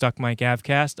 62 of Stuck Mike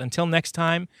Avcast. Until next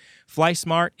time, fly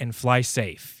smart and fly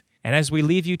safe. And as we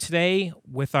leave you today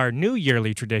with our new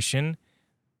yearly tradition,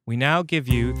 we now give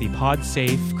you the Pod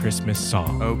Safe Christmas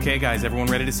song. Okay, guys, everyone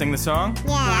ready to sing the song?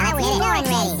 Yeah, we're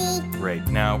ready. Great.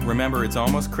 Now, remember, it's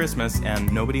almost Christmas,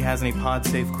 and nobody has any Pod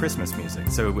Safe Christmas music,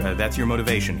 so that's your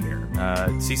motivation here.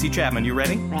 CC Chapman, you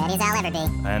ready? Ready as I'll ever be.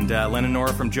 And Len and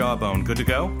Nora from Jawbone, good to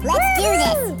go? Let's do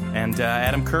this! And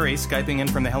Adam Curry, Skyping in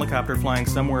from the helicopter flying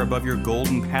somewhere above your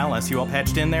golden palace. You all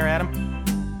patched in there, Adam?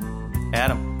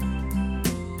 Adam?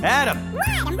 Right,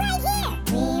 I'm right here!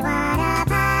 We want a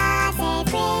Pod Safe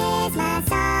Christmas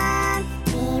song.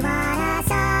 We want a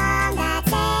song that's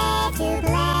safe to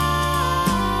play.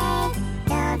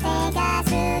 Don't take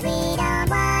us rude, we don't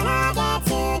wanna get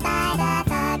sued by the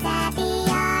thugs at the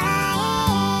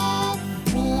RIAA.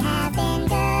 We have been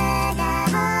good the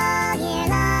whole year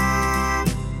long.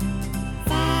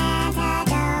 Santa,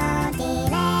 don't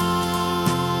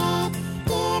delay.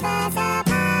 Give us a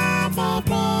Pod Safe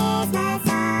Christmas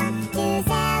song to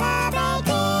celebrate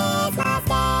Christmas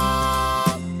Day.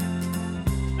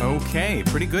 Okay,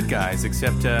 pretty good, guys,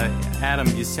 except, Adam,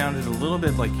 you sounded a little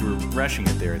bit like you were rushing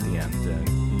it there at the end.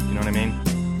 You know what I mean?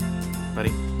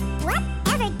 Buddy?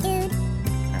 Whatever, dude.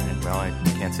 All right, well, I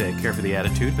can't say I care for the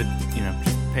attitude, but,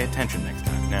 just pay attention next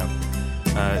time. Now,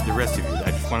 the rest of you,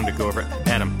 I just wanted to go over...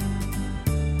 Adam,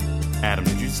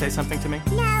 did you say something to me?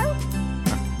 No.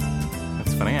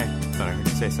 That's funny? I thought I heard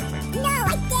you say something. No,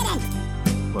 I didn't.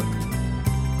 Look,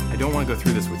 I don't want to go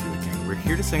through this with you again. We're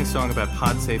here to sing a song about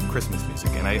pod-safe Christmas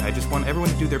music, and I just want everyone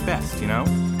to do their best, you know?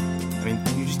 I mean,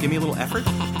 can you just give me a little effort?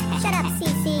 Shut up,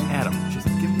 Cece. Adam, just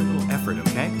give me a little effort,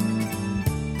 okay?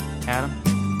 Adam?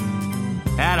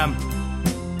 Adam!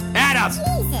 Adam!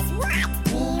 Jesus, what?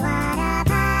 We want a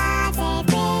pod-safe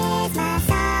Christmas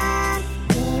song.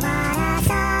 We want a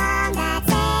song that's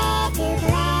safe to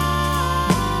play.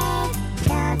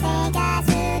 Don't think us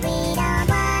rude, we don't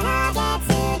wanna get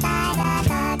sued by the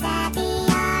thugs at the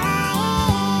RIAA.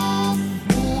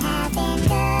 We have been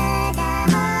good the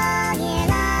whole year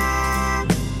long.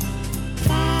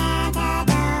 Santa,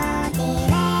 don't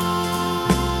delay.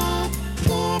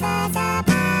 Give us a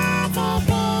pod-safe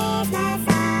Christmas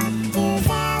song to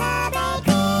celebrate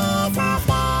Christmas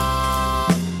Day.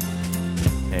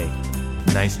 Hey,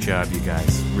 nice job, you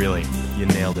guys. Really, you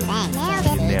nailed it. Thanks. Nailed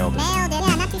it. You nailed it. Nailed it.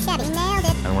 Yeah, not too shabby. Nailed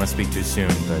it. I don't want to speak too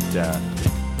soon, but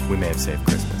we may have saved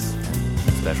Christmas.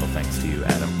 And special thanks to you,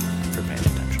 Adam, for paying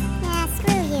attention. Yeah,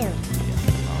 screw you.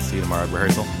 Yeah, I'll see you tomorrow at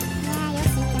rehearsal. Yeah, you'll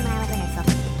see me tomorrow at rehearsal.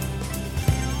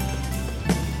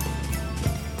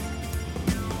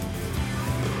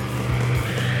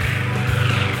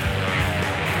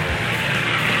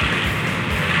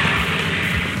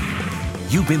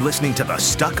 You've been listening to the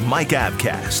Stuck Mike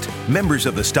Avcast. Members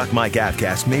of the Stuck Mike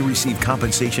Avcast may receive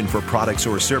compensation for products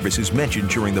or services mentioned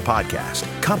during the podcast.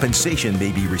 Compensation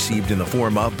may be received in the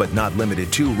form of, but not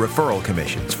limited to, referral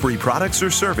commissions, free products, or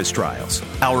service trials.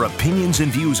 Our opinions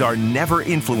and views are never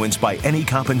influenced by any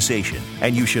compensation,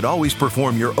 and you should always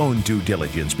perform your own due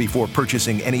diligence before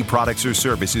purchasing any products or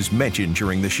services mentioned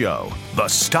during the show. The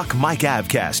Stuck Mike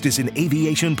Avcast is an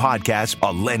aviation podcast,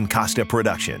 a Len Costa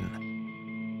production.